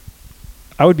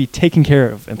 I would be taken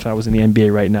care of if I was in the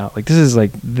NBA right now. Like, this is,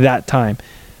 like, that time.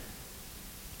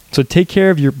 So take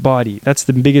care of your body. That's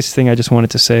the biggest thing I just wanted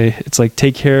to say. It's like,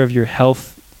 take care of your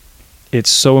health. It's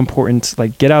so important.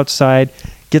 Like, get outside,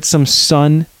 get some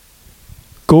sun,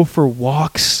 go for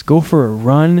walks, go for a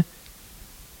run.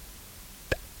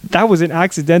 That was an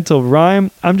accidental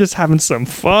rhyme. I'm just having some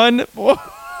fun.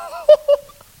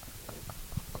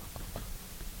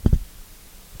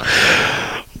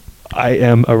 I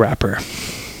am a rapper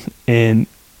in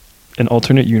an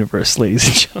alternate universe, ladies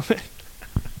and gentlemen.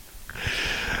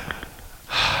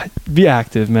 Be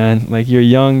active, man. Like, you're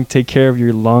young. Take care of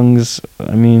your lungs.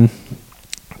 I mean,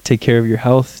 take care of your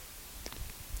health.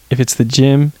 If it's the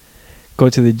gym, go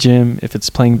to the gym. If it's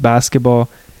playing basketball,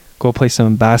 go play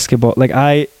some basketball. Like,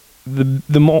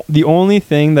 the only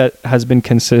thing that has been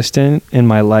consistent in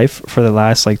my life for the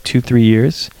last like 2-3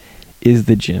 years is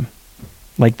the gym.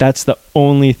 Like, that's the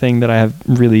only thing that I have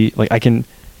really, like, I can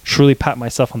truly pat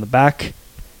myself on the back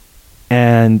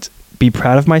and be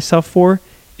proud of myself for,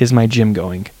 is my gym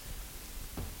going.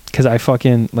 Because I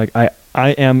fucking, like, I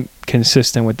am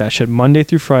consistent with that shit. Monday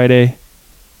through Friday,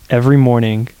 every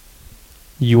morning,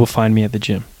 you will find me at the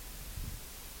gym.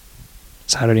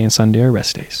 Saturday and Sunday are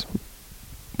rest days.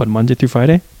 But Monday through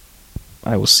Friday,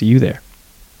 I will see you there.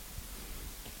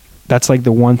 That's like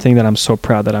the one thing that I'm so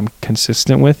proud that I'm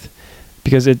consistent with.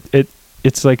 Because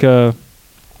it's like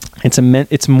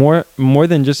it's more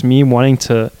than just me wanting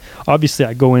to, obviously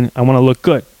I go in, I want to look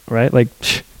good, right? Like,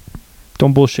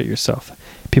 don't bullshit yourself.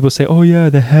 People say, oh yeah,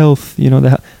 the health, you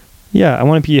know, yeah, I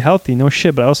want to be healthy, no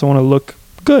shit, but I also want to look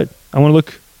good. I want to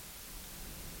look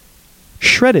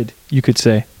shredded, you could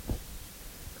say.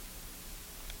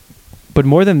 But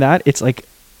more than that, it's like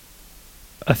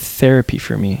a therapy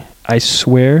for me. I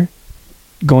swear,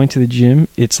 going to the gym,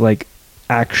 it's like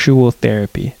actual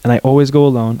therapy. And I always go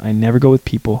alone. I never go with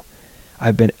people.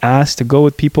 I've been asked to go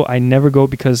with people. I never go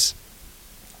because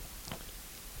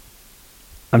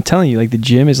I'm telling you, like, the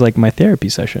gym is like my therapy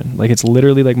session. Like, it's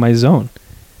literally like my zone.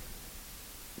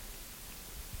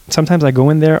 Sometimes I go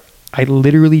in there, I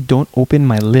literally don't open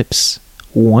my lips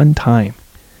one time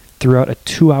throughout a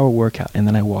 2-hour workout, and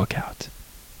then I walk out.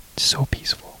 It's so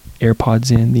peaceful.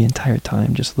 AirPods in the entire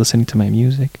time, just listening to my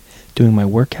music, doing my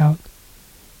workout,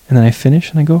 and then I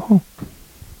finish and I go home.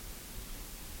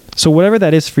 So whatever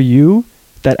that is for you,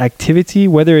 that activity,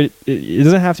 whether it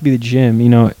doesn't have to be the gym, you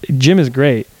know, gym is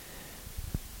great.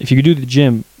 If you could do the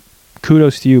gym,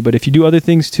 kudos to you. But if you do other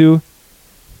things too,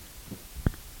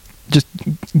 just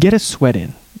get a sweat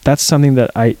in. that's something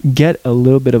that I get a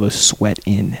little bit of a sweat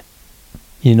in,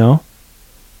 you know?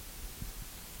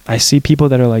 I see people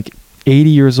that are like 80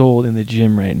 years old in the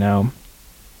gym right now,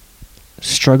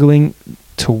 struggling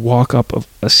to walk up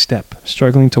a step,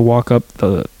 struggling to walk up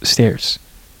the stairs.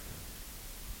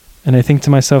 And I think to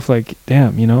myself, like,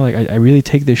 damn, you know, like I really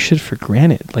take this shit for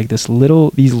granted. Like these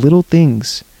little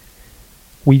things,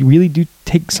 we really do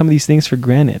take some of these things for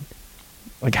granted.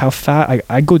 Like how fast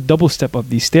I go double step up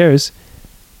these stairs,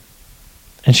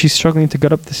 and she's struggling to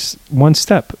get up this one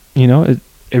step. You know,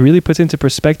 it really puts into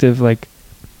perspective, like,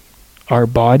 our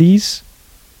bodies,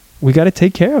 we got to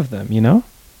take care of them, you know?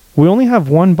 We only have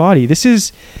one body. This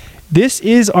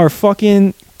is our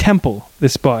fucking temple,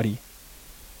 this body.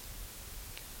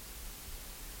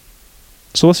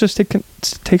 So let's just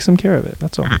take some care of it.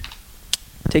 That's all.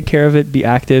 Take care of it. Be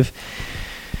active.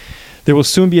 There will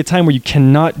soon be a time where you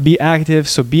cannot be active,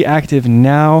 so be active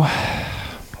now.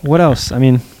 What else? I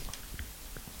mean,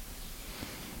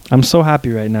 I'm so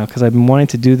happy right now because I've been wanting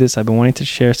to do this. I've been wanting to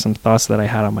share some thoughts that I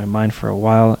had on my mind for a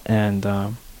while, and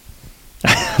I'm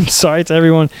sorry to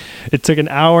everyone. It took an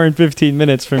hour and 15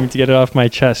 minutes for me to get it off my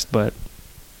chest, but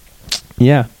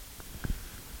yeah.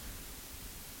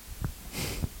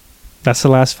 That's the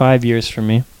last 5 years for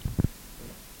me.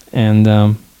 And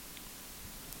I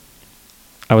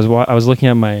was looking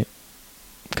at my,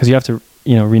 because you have to,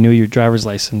 you know, renew your driver's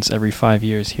license every 5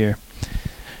 years here.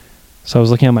 So I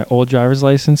was looking at my old driver's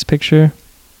license picture,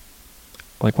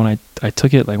 like when I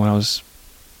took it, like when I was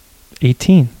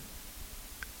 18.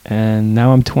 And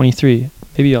now I'm 23.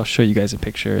 Maybe I'll show you guys a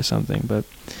picture or something, but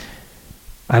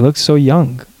I look so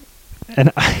young.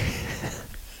 And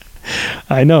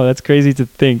I know, that's crazy to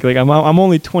think. Like I'm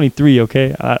only 23,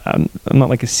 okay? I'm not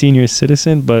like a senior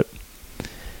citizen, but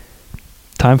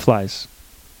time flies.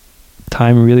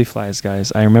 Time really flies,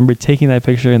 guys. I remember taking that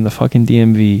picture in the fucking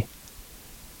DMV,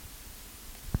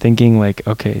 thinking like,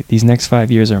 okay, these next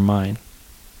 5 years are mine.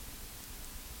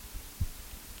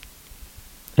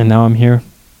 And now I'm here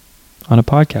on a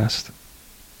podcast.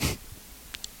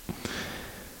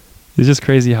 It's just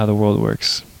crazy how the world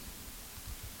works.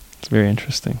 It's very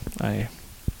interesting. I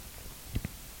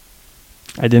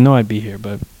didn't know I'd be here,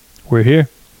 but we're here.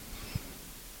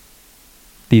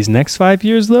 These next 5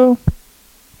 years, though,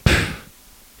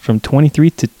 from 23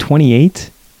 to 28,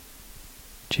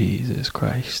 Jesus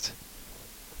Christ.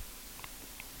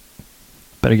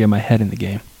 Better get my head in the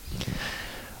game.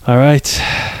 All right.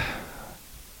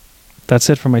 That's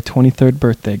it for my 23rd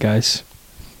birthday, guys.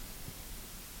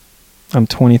 I'm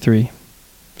 23.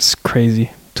 It's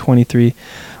crazy. 23.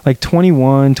 Like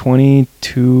 21,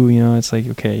 22, you know, it's like,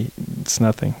 okay, it's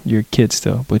nothing. You're a kid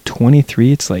still. But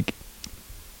 23, it's like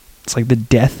the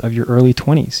death of your early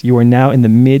 20s. You are now in the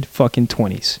mid fucking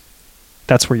 20s.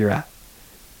 That's where you're at.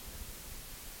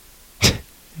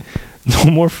 No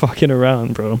more fucking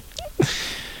around, bro.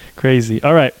 Crazy.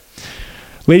 All right.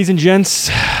 Ladies and gents,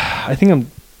 I think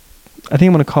I'm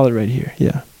going to call it right here.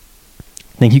 Yeah.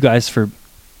 Thank you guys for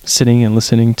sitting and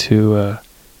listening to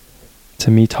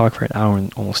me talk for an hour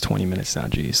and almost 20 minutes now.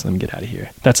 Jeez, let me get out of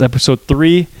here. That's episode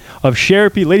 3 of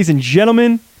Sherapy. Ladies and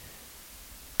gentlemen,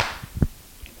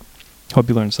 hope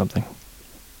you learned something.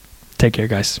 Take care,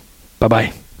 guys.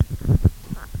 Bye-bye.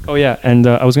 Oh, yeah, and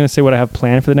I was going to say what I have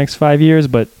planned for the next 5 years,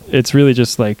 but it's really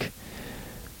just like,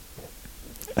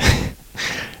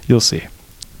 you'll see.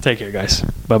 Take care, guys.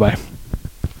 Bye-bye.